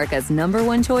still America's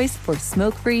 #1 choice for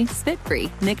smoke-free,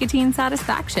 spit-free nicotine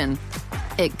satisfaction.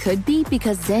 It could be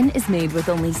because Zyn is made with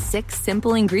only 6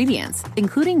 simple ingredients,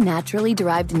 including naturally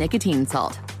derived nicotine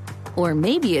salt. Or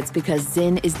maybe it's because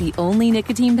Zyn is the only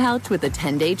nicotine pouch with a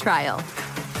 10-day trial.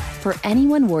 For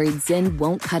anyone worried Zyn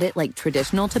won't cut it like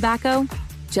traditional tobacco,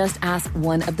 just ask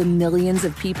one of the millions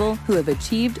of people who have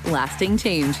achieved lasting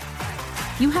change.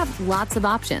 You have lots of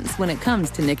options when it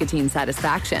comes to nicotine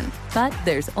satisfaction, but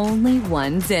there's only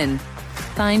one Zyn.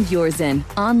 Find your Zyn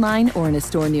online or in a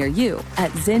store near you at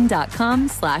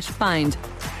zyn.com/find.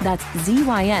 That's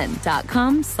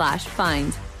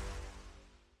ZYN.com/find.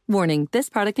 Warning, this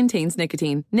product contains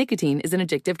nicotine. Nicotine is an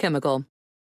addictive chemical.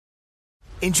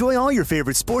 Enjoy all your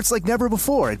favorite sports like never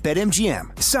before at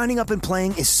BetMGM. Signing up and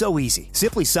playing is so easy.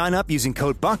 Simply sign up using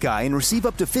code Buckeye and receive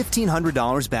up to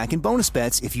 $1,500 back in bonus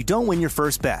bets if you don't win your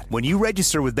first bet. When you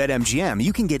register with BetMGM,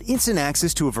 you can get instant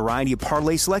access to a variety of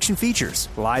parlay selection features,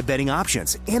 live betting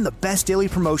options, and the best daily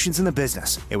promotions in the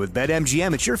business. And with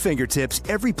BetMGM at your fingertips,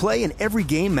 every play and every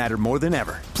game matter more than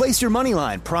ever. Place your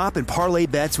moneyline, prop, and parlay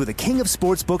bets with the king of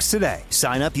sportsbooks today.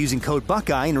 Sign up using code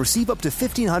Buckeye and receive up to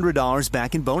 $1,500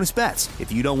 back in bonus bets. If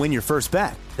if you don't win your first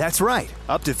bet. That's right,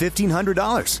 up to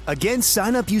 $1,500. Again,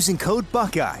 sign up using code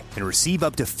Buckeye and receive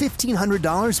up to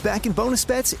 $1,500 back in bonus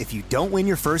bets if you don't win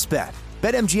your first bet.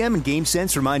 BetMGM and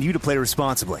GameSense remind you to play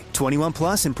responsibly. 21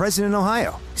 plus and present in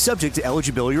Ohio. Subject to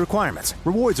eligibility requirements.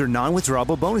 Rewards are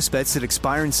non-withdrawable bonus bets that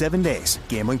expire in 7 days.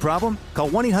 Gambling problem? Call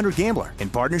 1-800-GAMBLER in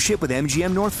partnership with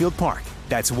MGM Northfield Park.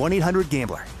 That's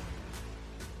 1-800-GAMBLER.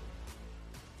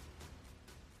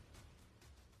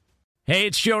 Hey,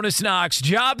 it's Jonas Knox.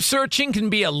 Job searching can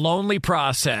be a lonely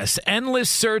process. Endless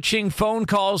searching, phone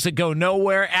calls that go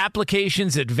nowhere,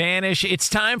 applications that vanish. It's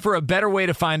time for a better way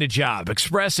to find a job.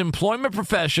 Express Employment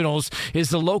Professionals is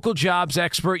the local jobs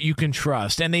expert you can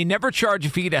trust, and they never charge a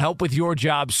fee to help with your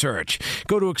job search.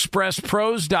 Go to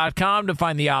expresspros.com to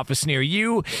find the office near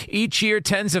you. Each year,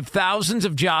 tens of thousands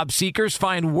of job seekers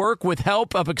find work with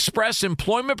help of Express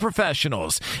Employment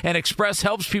Professionals, and Express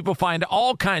helps people find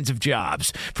all kinds of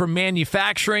jobs, from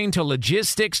manufacturing to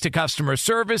logistics to customer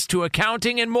service to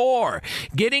accounting and more.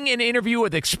 Getting an interview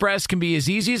with Express can be as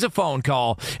easy as a phone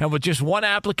call, and with just one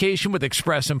application with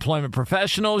Express Employment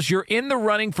Professionals, you're in the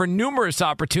running for numerous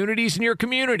opportunities in your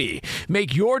community.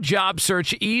 Make your job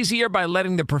search easier by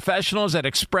letting the professionals at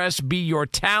Express be your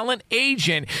talent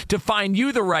agent to find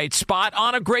you the right spot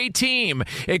on a great team.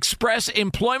 Express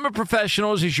Employment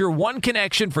Professionals is your one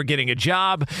connection for getting a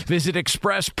job. Visit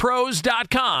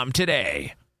expresspros.com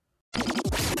today.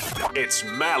 It's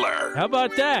Maller. How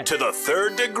about that? To the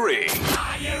third degree.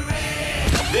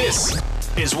 This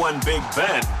is when Big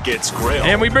Ben gets grilled.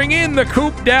 And we bring in the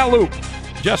Coop Dalloop,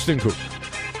 Justin Coop.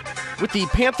 With the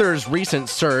Panthers' recent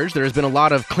surge, there has been a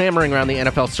lot of clamoring around the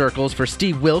NFL circles for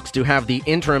Steve Wilks to have the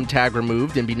interim tag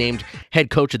removed and be named head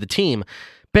coach of the team.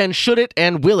 Ben, should it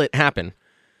and will it happen?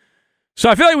 So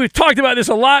I feel like we've talked about this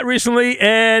a lot recently,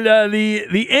 and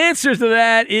the answer to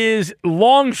that is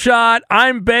long shot.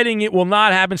 I'm betting it will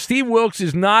not happen. Steve Wilks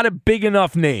is not a big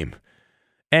enough name.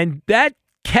 And that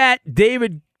cat,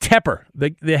 David Tepper,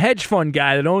 the hedge fund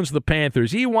guy that owns the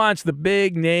Panthers, he wants the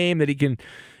big name that he can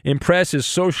impress his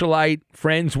socialite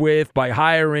friends with by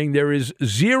hiring. There is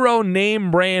zero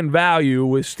name brand value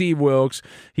with Steve Wilks.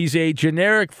 He's a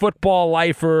generic football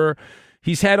lifer.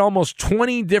 He's had almost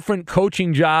 20 different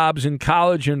coaching jobs in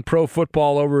college and pro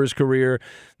football over his career.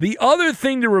 The other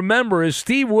thing to remember is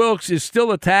Steve Wilks is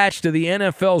still attached to the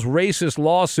NFL's racist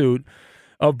lawsuit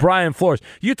of Brian Flores.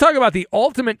 You talk about the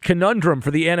ultimate conundrum for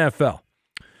the NFL.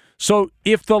 So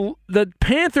if the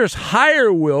Panthers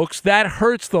hire Wilks, that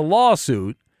hurts the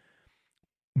lawsuit,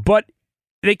 but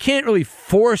they can't really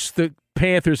force the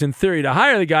Panthers, in theory, to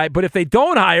hire the guy, but if they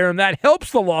don't hire him, that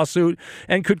helps the lawsuit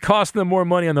and could cost them more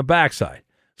money on the backside.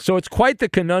 So it's quite the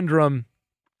conundrum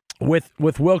with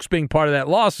Wilks being part of that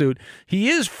lawsuit. He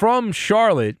is from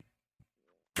Charlotte,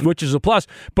 which is a plus,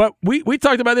 but we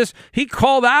talked about this. He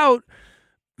called out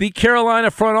the Carolina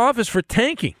front office for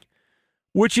tanking,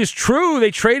 which is true.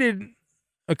 They traded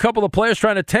a couple of players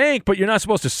trying to tank, but you're not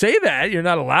supposed to say that. You're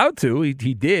not allowed to. He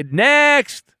did.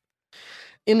 Next.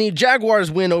 In the Jaguars'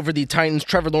 win over the Titans,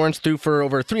 Trevor Lawrence threw for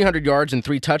over 300 yards and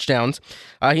 3 touchdowns.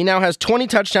 He now has 20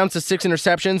 touchdowns to 6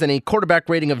 interceptions and a quarterback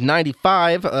rating of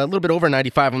 95, a little bit over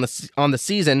 95 on the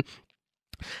season.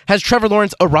 Has Trevor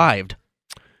Lawrence arrived?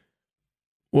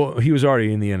 Well, he was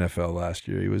already in the NFL last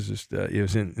year. He was just he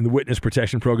was in the witness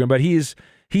protection program, but he's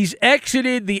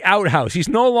exited the outhouse. He's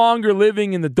no longer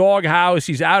living in the doghouse.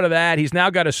 He's out of that. He's now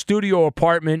got a studio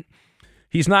apartment.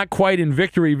 He's not quite in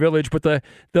Victory Village, but the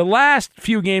last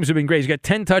few games have been great. He's got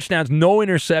 10 touchdowns, no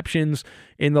interceptions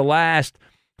in the last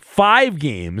 5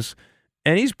 games,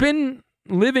 and he's been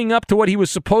living up to what he was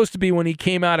supposed to be when he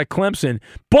came out of Clemson.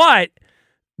 But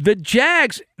the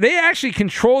Jags, they actually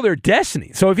control their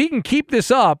destiny. So if he can keep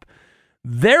this up,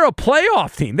 they're a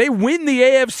playoff team. They win the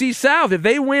AFC South. If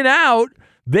they win out,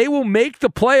 they will make the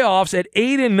playoffs at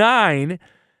 8-9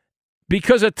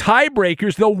 because of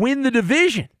tiebreakers. They'll win the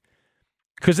division,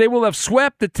 because they will have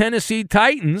swept the Tennessee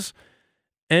Titans.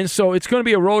 And so it's going to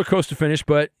be a roller coaster finish.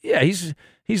 But, yeah,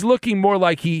 he's looking more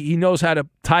like he knows how to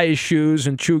tie his shoes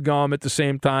and chew gum at the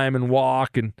same time and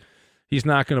walk. And he's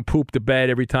not going to poop the bed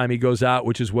every time he goes out,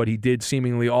 which is what he did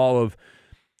seemingly all of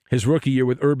his rookie year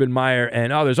with Urban Meyer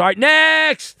and others. All right,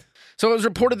 next! So it was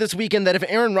reported this weekend that if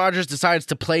Aaron Rodgers decides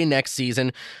to play next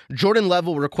season, Jordan Love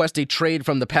will request a trade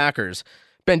from the Packers.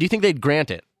 Ben, do you think they'd grant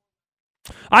it?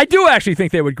 I do actually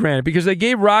think they would grant it because they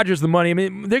gave Rodgers the money. I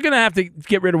mean, they're going to have to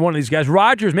get rid of one of these guys.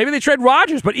 Rodgers, maybe they trade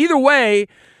Rodgers, but either way,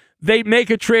 they make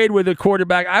a trade with a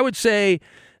quarterback. I would say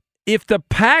if the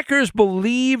Packers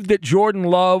believed that Jordan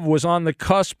Love was on the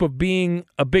cusp of being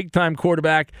a big-time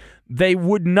quarterback, they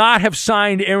would not have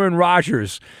signed Aaron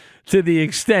Rodgers to the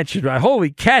extension, right?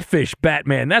 Holy catfish,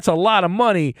 Batman. That's a lot of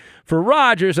money for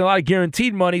Rodgers and a lot of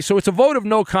guaranteed money. So it's a vote of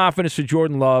no confidence for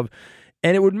Jordan Love.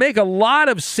 And it would make a lot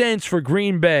of sense for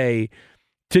Green Bay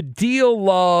to deal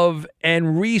Love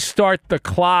and restart the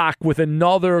clock with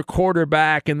another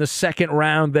quarterback in the second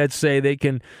round that say they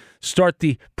can start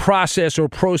the process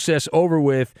over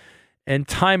with and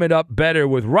time it up better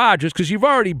with Rodgers, because you've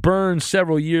already burned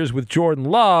several years with Jordan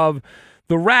Love.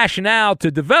 The rationale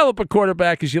to develop a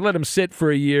quarterback is you let him sit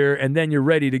for a year and then you're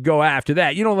ready to go after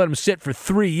that. You don't let him sit for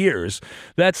 3 years.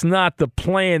 That's not the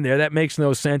plan there. That makes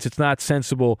no sense. It's not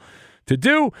sensible to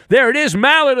do. There it is,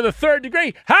 Mallard of the third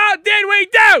degree. How did we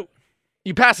do?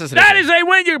 You pass this. That is a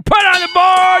win. You put on the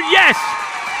board. Yes.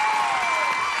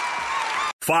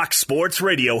 Fox Sports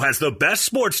Radio has the best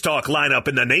sports talk lineup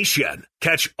in the nation.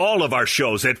 Catch all of our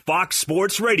shows at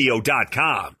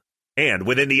foxsportsradio.com. And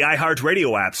within the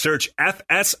iHeartRadio app, search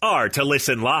FSR to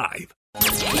listen live.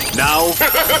 Now,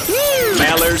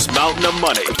 Maller's Mountain of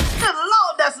Money. Good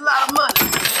Lord, that's a lot of money.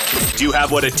 Do you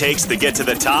have what it takes to get to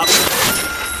the top?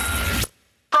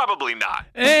 Probably not.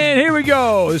 And here we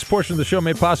go. This portion of the show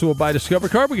made possible by Discover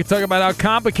Card. We can talk about how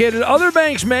complicated other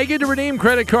banks make it to redeem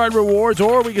credit card rewards,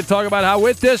 or we can talk about how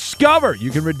with Discover you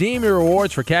can redeem your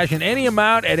rewards for cash in any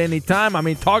amount at any time. I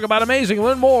mean, talk about amazing.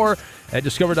 Learn more at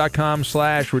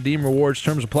discover.com/redeem rewards.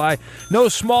 Terms apply. No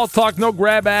small talk, no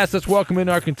grab ass. Let's welcome in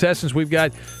our contestants. We've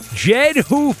got Jed,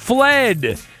 who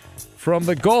fled from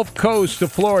the Gulf Coast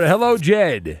of Florida. Hello,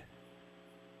 Jed.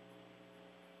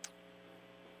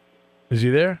 Is he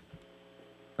there?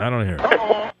 I don't hear him.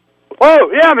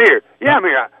 Whoa, yeah, I'm here. I'm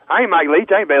here. I ain't Mike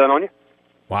Leach. I ain't bailing on you.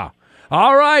 Wow.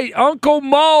 All right, Uncle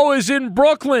Mo is in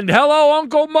Brooklyn. Hello,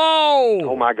 Uncle Mo.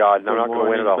 Oh, my God. No, I'm not going to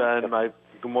win at all.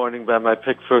 Good morning, Ben. My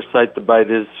pick for sight to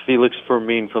bite is Felix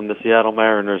Fermin from the Seattle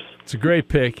Mariners. It's a great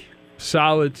pick.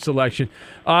 Solid selection.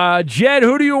 Jed,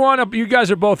 who do you want to – you guys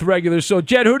are both regulars. So,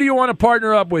 Jed, who do you want to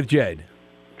partner up with, Jed?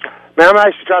 Man, I'm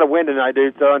actually trying to win tonight,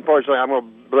 dude. So, unfortunately, I'm going to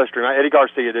blister him. Eddie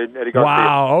Garcia, dude. Eddie Garcia.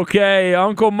 Wow, okay.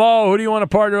 Uncle Mo, who do you want to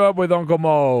partner up with, Uncle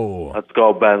Mo? Let's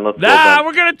go, Ben. Let's go, Ben.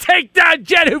 We're going to take down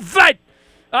Jed, who fled.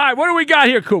 All right, what do we got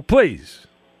here, Coop, please?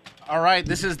 All right,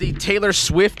 this is the Taylor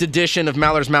Swift edition of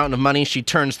Maller's Mountain of Money. She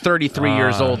turns 33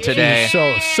 years old today.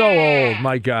 She's so old,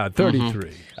 my God,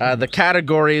 33. The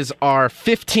categories are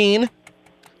 15,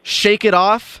 Shake It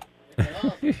Off,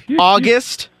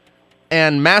 August,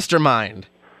 and Mastermind.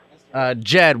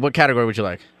 Jed, what category would you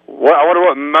like? Well, I wonder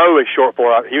what Mo is short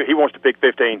for. He wants to pick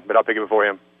 15, but I'll pick it before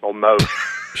him. Old Mo.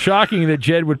 Shocking that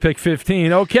Jed would pick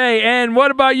 15. Okay, and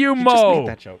what about you, Mo? Just made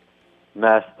that joke.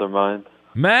 Mastermind.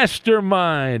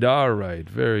 Mastermind. All right,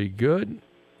 very good.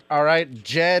 All right,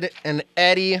 Jed and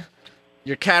Eddie,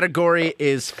 your category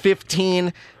is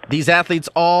 15. These athletes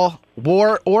all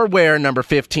wore or wear number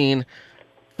 15.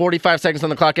 45 seconds on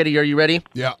the clock. Eddie, are you ready?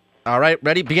 Yeah. All right,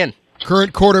 ready? Begin.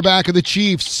 Current quarterback of the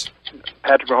Chiefs.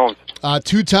 Patrick Mahomes.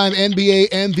 Two-time NBA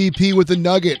MVP with the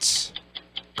Nuggets.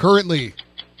 Currently.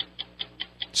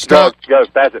 Go,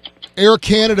 pass it. Air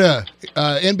Canada,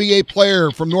 NBA player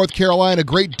from North Carolina,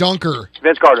 great dunker.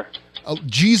 Vince Carter.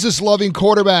 Jesus-loving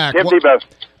quarterback. Tim Tebow.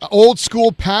 Old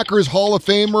school Packers Hall of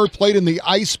Famer, played in the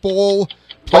Ice Bowl.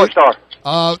 Star.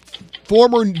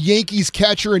 Former Yankees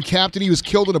catcher and captain. He was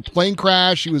killed in a plane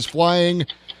crash. He was flying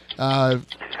from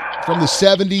the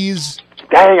 70s.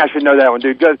 Dang, I should know that one,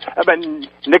 dude. Good.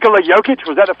 Nikola Jokic,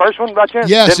 was that the first one by chance?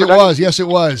 Yes, it was. Yes, it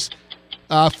was.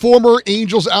 Former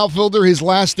Angels outfielder. His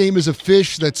last name is a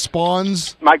fish that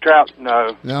spawns. Mike Trout.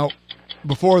 No. No.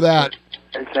 Before that.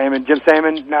 Salmon. Jim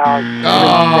Salmon. No.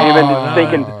 Salmon is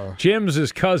thinking. Jim's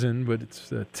his cousin, but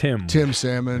it's Tim. Tim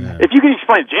Salmon. Yeah. If you can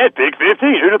explain Jed pick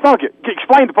 15, who'd have thunk it?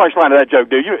 Explain the punchline of that joke,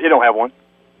 dude. You don't have one.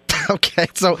 Okay,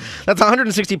 so that's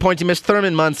 160 points. You missed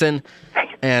Thurman Munson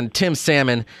and Tim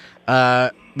Salmon.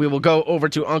 We will go over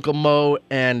to Uncle Mo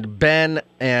and Ben,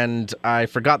 and I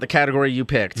forgot the category you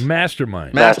picked.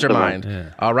 Mastermind. Yeah.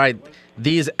 All right.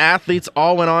 These athletes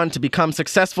all went on to become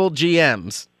successful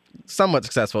GMs. Somewhat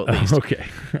successful, at least. Okay.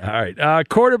 All right.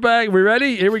 Quarterback, we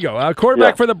ready? Here we go.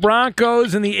 Quarterback for the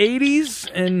Broncos in the 80s.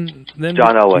 And then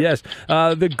John Elway. Yes.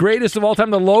 The greatest of all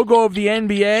time, the logo of the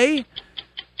NBA.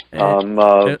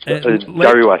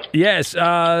 Jerry West. Yes,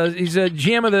 he's a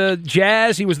GM of the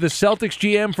Jazz. He was the Celtics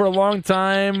GM for a long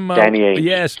time. Danny Ainge.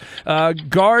 Yes,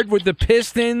 guard with the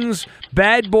Pistons,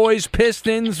 Bad Boys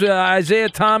Pistons, Isaiah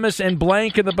Thomas and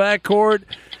Blank in the backcourt.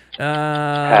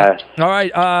 All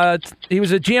right, he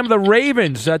was a GM of the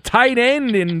Ravens, a tight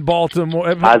end in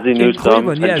Baltimore. Ozzie Newsome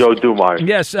and yes. Joe Dumars.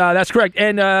 Yes, that's correct.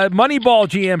 And Moneyball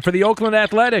GM for the Oakland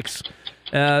Athletics.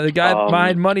 The guy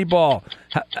behind Moneyball.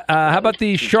 How about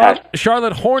the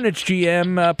Charlotte Hornets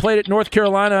GM played at North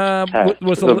Carolina?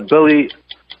 Was the Billy?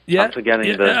 Yeah. I'm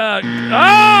forgetting the. wow!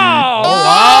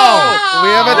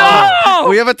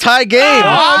 We have a tie game.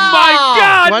 Oh my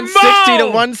God! 160 to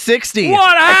 160.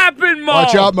 What happened, Mo?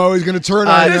 Watch out, Mo. He's going to turn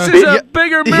on you. This is a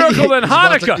bigger miracle than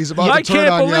Hanukkah. He's about to I turn can't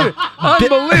on believe you. it.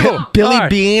 Unbelievable. Billy All right.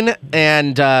 Bean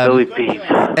and Billy Bean.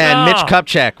 and Mitch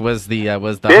Kupchak was the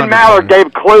Ben Mallard gave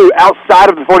a clue outside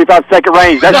of the 45-second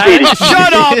range. That's cheating.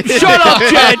 Shut up,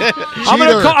 Jed. I'm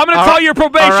gonna call your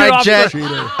probation All right, officer.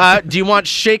 Jed. Do you want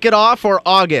Shake It Off or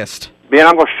August? Ben,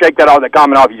 I'm going to shake that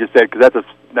comment off you just said because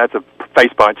that's a face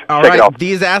punch. All shake it right, off.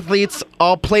 these athletes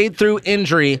all played through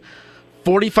injury.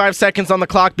 45 seconds on the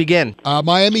clock. Begin.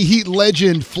 Miami Heat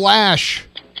legend Flash.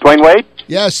 Dwayne Wade?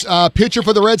 Yes, pitcher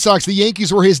for the Red Sox. The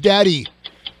Yankees were his daddy.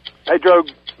 Pedro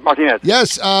Martinez.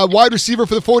 Yes, wide receiver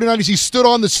for the 49ers. He stood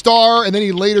on the star, and then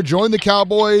he later joined the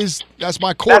Cowboys. That's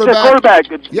my quarterback. That's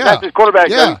his quarterback. Yeah. That's his quarterback.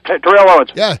 Yeah. Terrell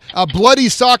Owens. Yeah, a bloody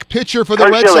sock pitcher for the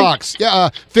Kurt Red Schilling. Sox. Yeah,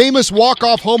 famous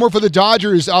walk-off homer for the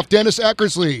Dodgers off Dennis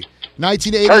Eckersley,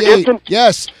 1988. Kurt Gibson?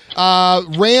 Yes,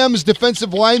 Rams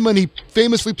defensive lineman. He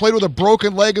famously played with a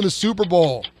broken leg in the Super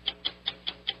Bowl.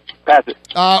 Pass it.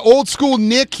 Old school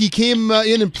Nick, he came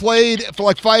in and played for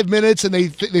like 5 minutes, and they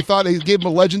thought they gave him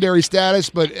a legendary status,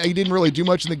 but he didn't really do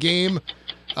much in the game.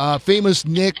 Famous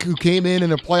Nick who came in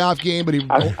a playoff game, but he.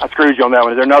 I screwed you on that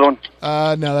one. Is there another one?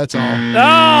 No, that's all.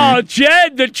 Oh,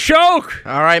 Jed, the choke.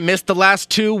 All right, missed the last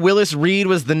two. Willis Reed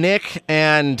was the Nick,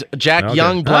 and Jack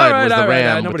Youngblood was the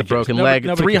Ram with the broken leg.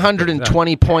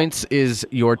 320 points is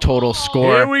your total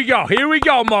score. Here we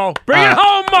go, Mo. Bring it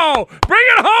home, Mo. Bring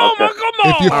it home, Uncle Mo.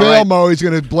 If you fail, Mo, he's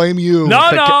going to blame you. No,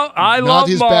 I Not love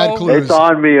his Mo. bad clues. It's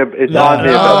on me. It's on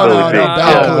me.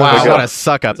 bad clues. Wow, what a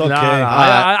suck up. No,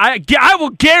 I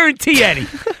will guarantee, Eddie.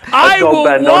 I go,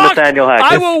 Ben. No Nathaniel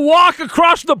Hackett. I will walk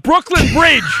across the Brooklyn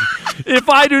Bridge if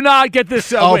I do not get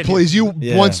this Oh, win. please. You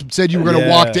once said you were going to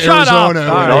walk to Shut up. Arizona.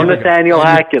 All right, No Nathaniel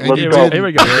Hackett. Let's go. Here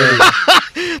we go.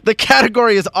 The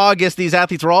category is August. These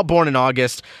athletes were all born in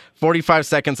August. 45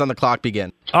 seconds on the clock.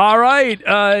 Begin. All right.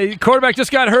 Quarterback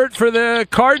just got hurt for the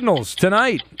Cardinals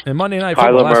tonight and Monday Night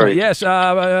Football. Kyler Murray. Yes.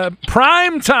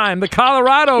 Prime time, the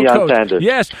Colorado Deion coach. Sanders.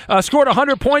 Yes. Scored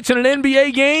 100 points in an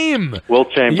NBA game. Will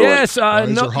Chamberlain. Yes. these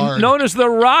are hard. Known as the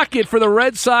Rocket for the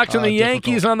Red Sox and the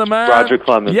Yankees on the mound. Roger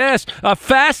Clemens. Yes.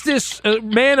 Fastest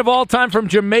man of all time from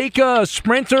Jamaica, a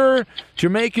sprinter,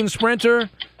 Jamaican sprinter.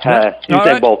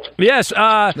 Usain Bolt. Yes.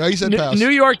 No, he said pass. New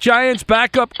York Giants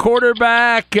backup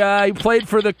quarterback. He played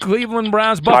for the Cleveland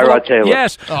Browns. Buffalo. Tyrod Taylor.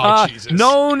 Yes. Oh, Jesus.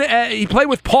 He played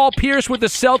with Paul Pierce with the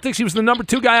Celtics. He was the number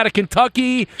 2 guy out of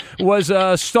Kentucky. Was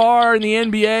a star in the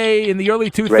NBA in the early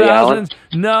 2000s. Ray Allen?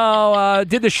 No.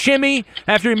 Did the shimmy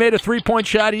after he made a 3-point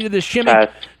shot. He did the shimmy. Pass.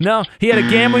 No. He had a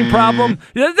gambling problem.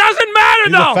 It doesn't matter,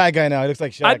 He's though. a fat guy now. He looks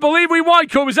like Shaq. I believe we won,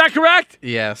 Coop. Is that correct?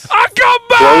 Yes. Uncle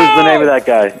Mo! What was the name of that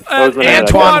guy? What was the name of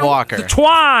that guy? Antoine Walker.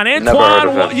 Never heard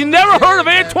of him. You never heard of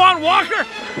Antoine Walker?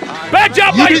 Bad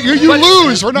job, You, Mike. you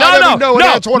lose for not having known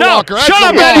Antoine Walker. That's Shut a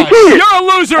up, lie. Eddie. You're a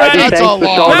loser, Eddie, Eddie. That's a thanks for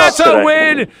loss. showing up That's a today.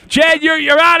 win. Jed,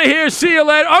 you're out of here. See you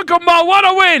later. Uncle Mo, what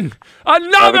a win.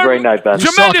 Another Have a great night, Ben. You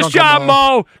tremendous suck, job, Uncle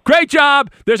Mo. Mo. Great job.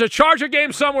 There's a Charger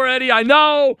game somewhere, Eddie. I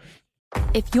know.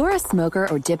 If you're a smoker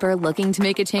or dipper looking to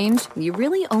make a change, you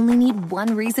really only need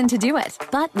one reason to do it.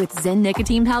 But with Zyn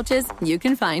nicotine pouches, you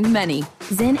can find many.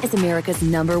 Zyn is America's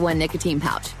 #1 nicotine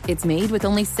pouch. It's made with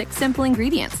only 6 simple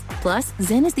ingredients. Plus,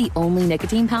 Zyn is the only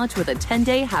nicotine pouch with a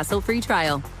 10-day hassle-free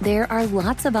trial. There are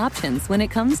lots of options when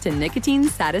it comes to nicotine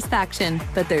satisfaction,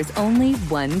 but there's only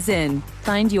one Zyn.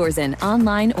 Find your Zyn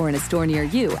online or in a store near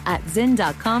you at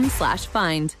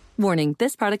zyn.com/find. Warning,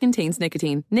 this product contains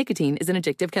nicotine. Nicotine is an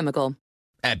addictive chemical.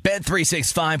 At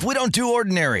Bet365, we don't do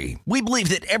ordinary. We believe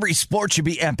that every sport should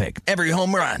be epic. Every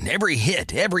home run, every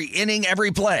hit, every inning, every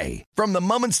play. From the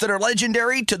moments that are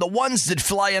legendary to the ones that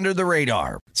fly under the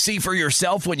radar. See for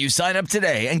yourself when you sign up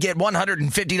today and get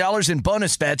 $150 in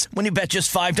bonus bets when you bet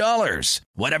just $5.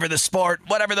 Whatever the sport,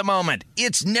 whatever the moment,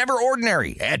 it's never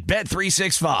ordinary at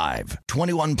Bet365.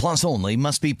 21 plus only.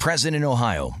 Must be present in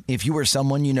Ohio. If you or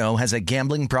someone you know has a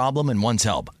gambling problem and wants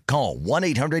help, call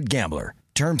 1-800-GAMBLER.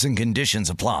 Terms and conditions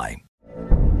apply.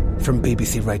 From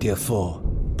BBC Radio 4,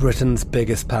 Britain's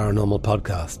biggest paranormal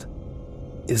podcast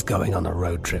is going on a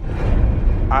road trip.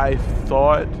 I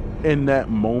thought in that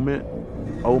moment,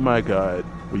 oh my God,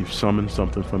 we've summoned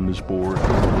something from this board.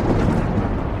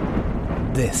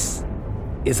 This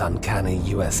is Uncanny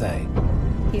USA.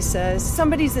 He says,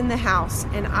 somebody's in the house,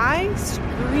 and I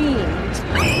screamed.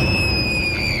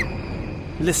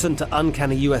 Listen to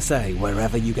Uncanny USA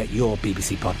wherever you get your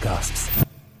BBC podcasts,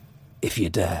 if you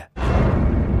dare.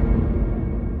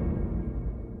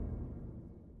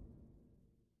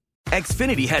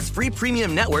 Xfinity has free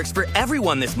premium networks for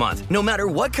everyone this month, no matter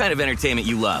what kind of entertainment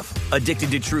you love.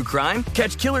 Addicted to true crime?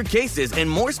 Catch killer cases and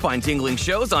more spine-tingling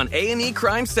shows on A&E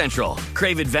Crime Central.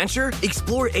 Crave adventure?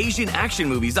 Explore Asian action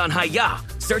movies on Hi-Ya.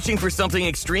 Searching for something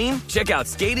extreme? Check out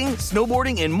skating,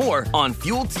 snowboarding, and more on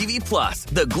Fuel TV Plus,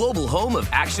 the global home of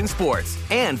action sports.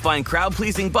 And find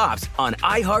crowd-pleasing bops on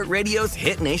iHeartRadio's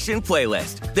Hit Nation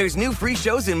playlist. There's new free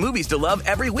shows and movies to love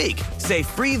every week. Say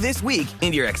free this week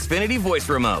in your Xfinity voice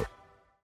remote.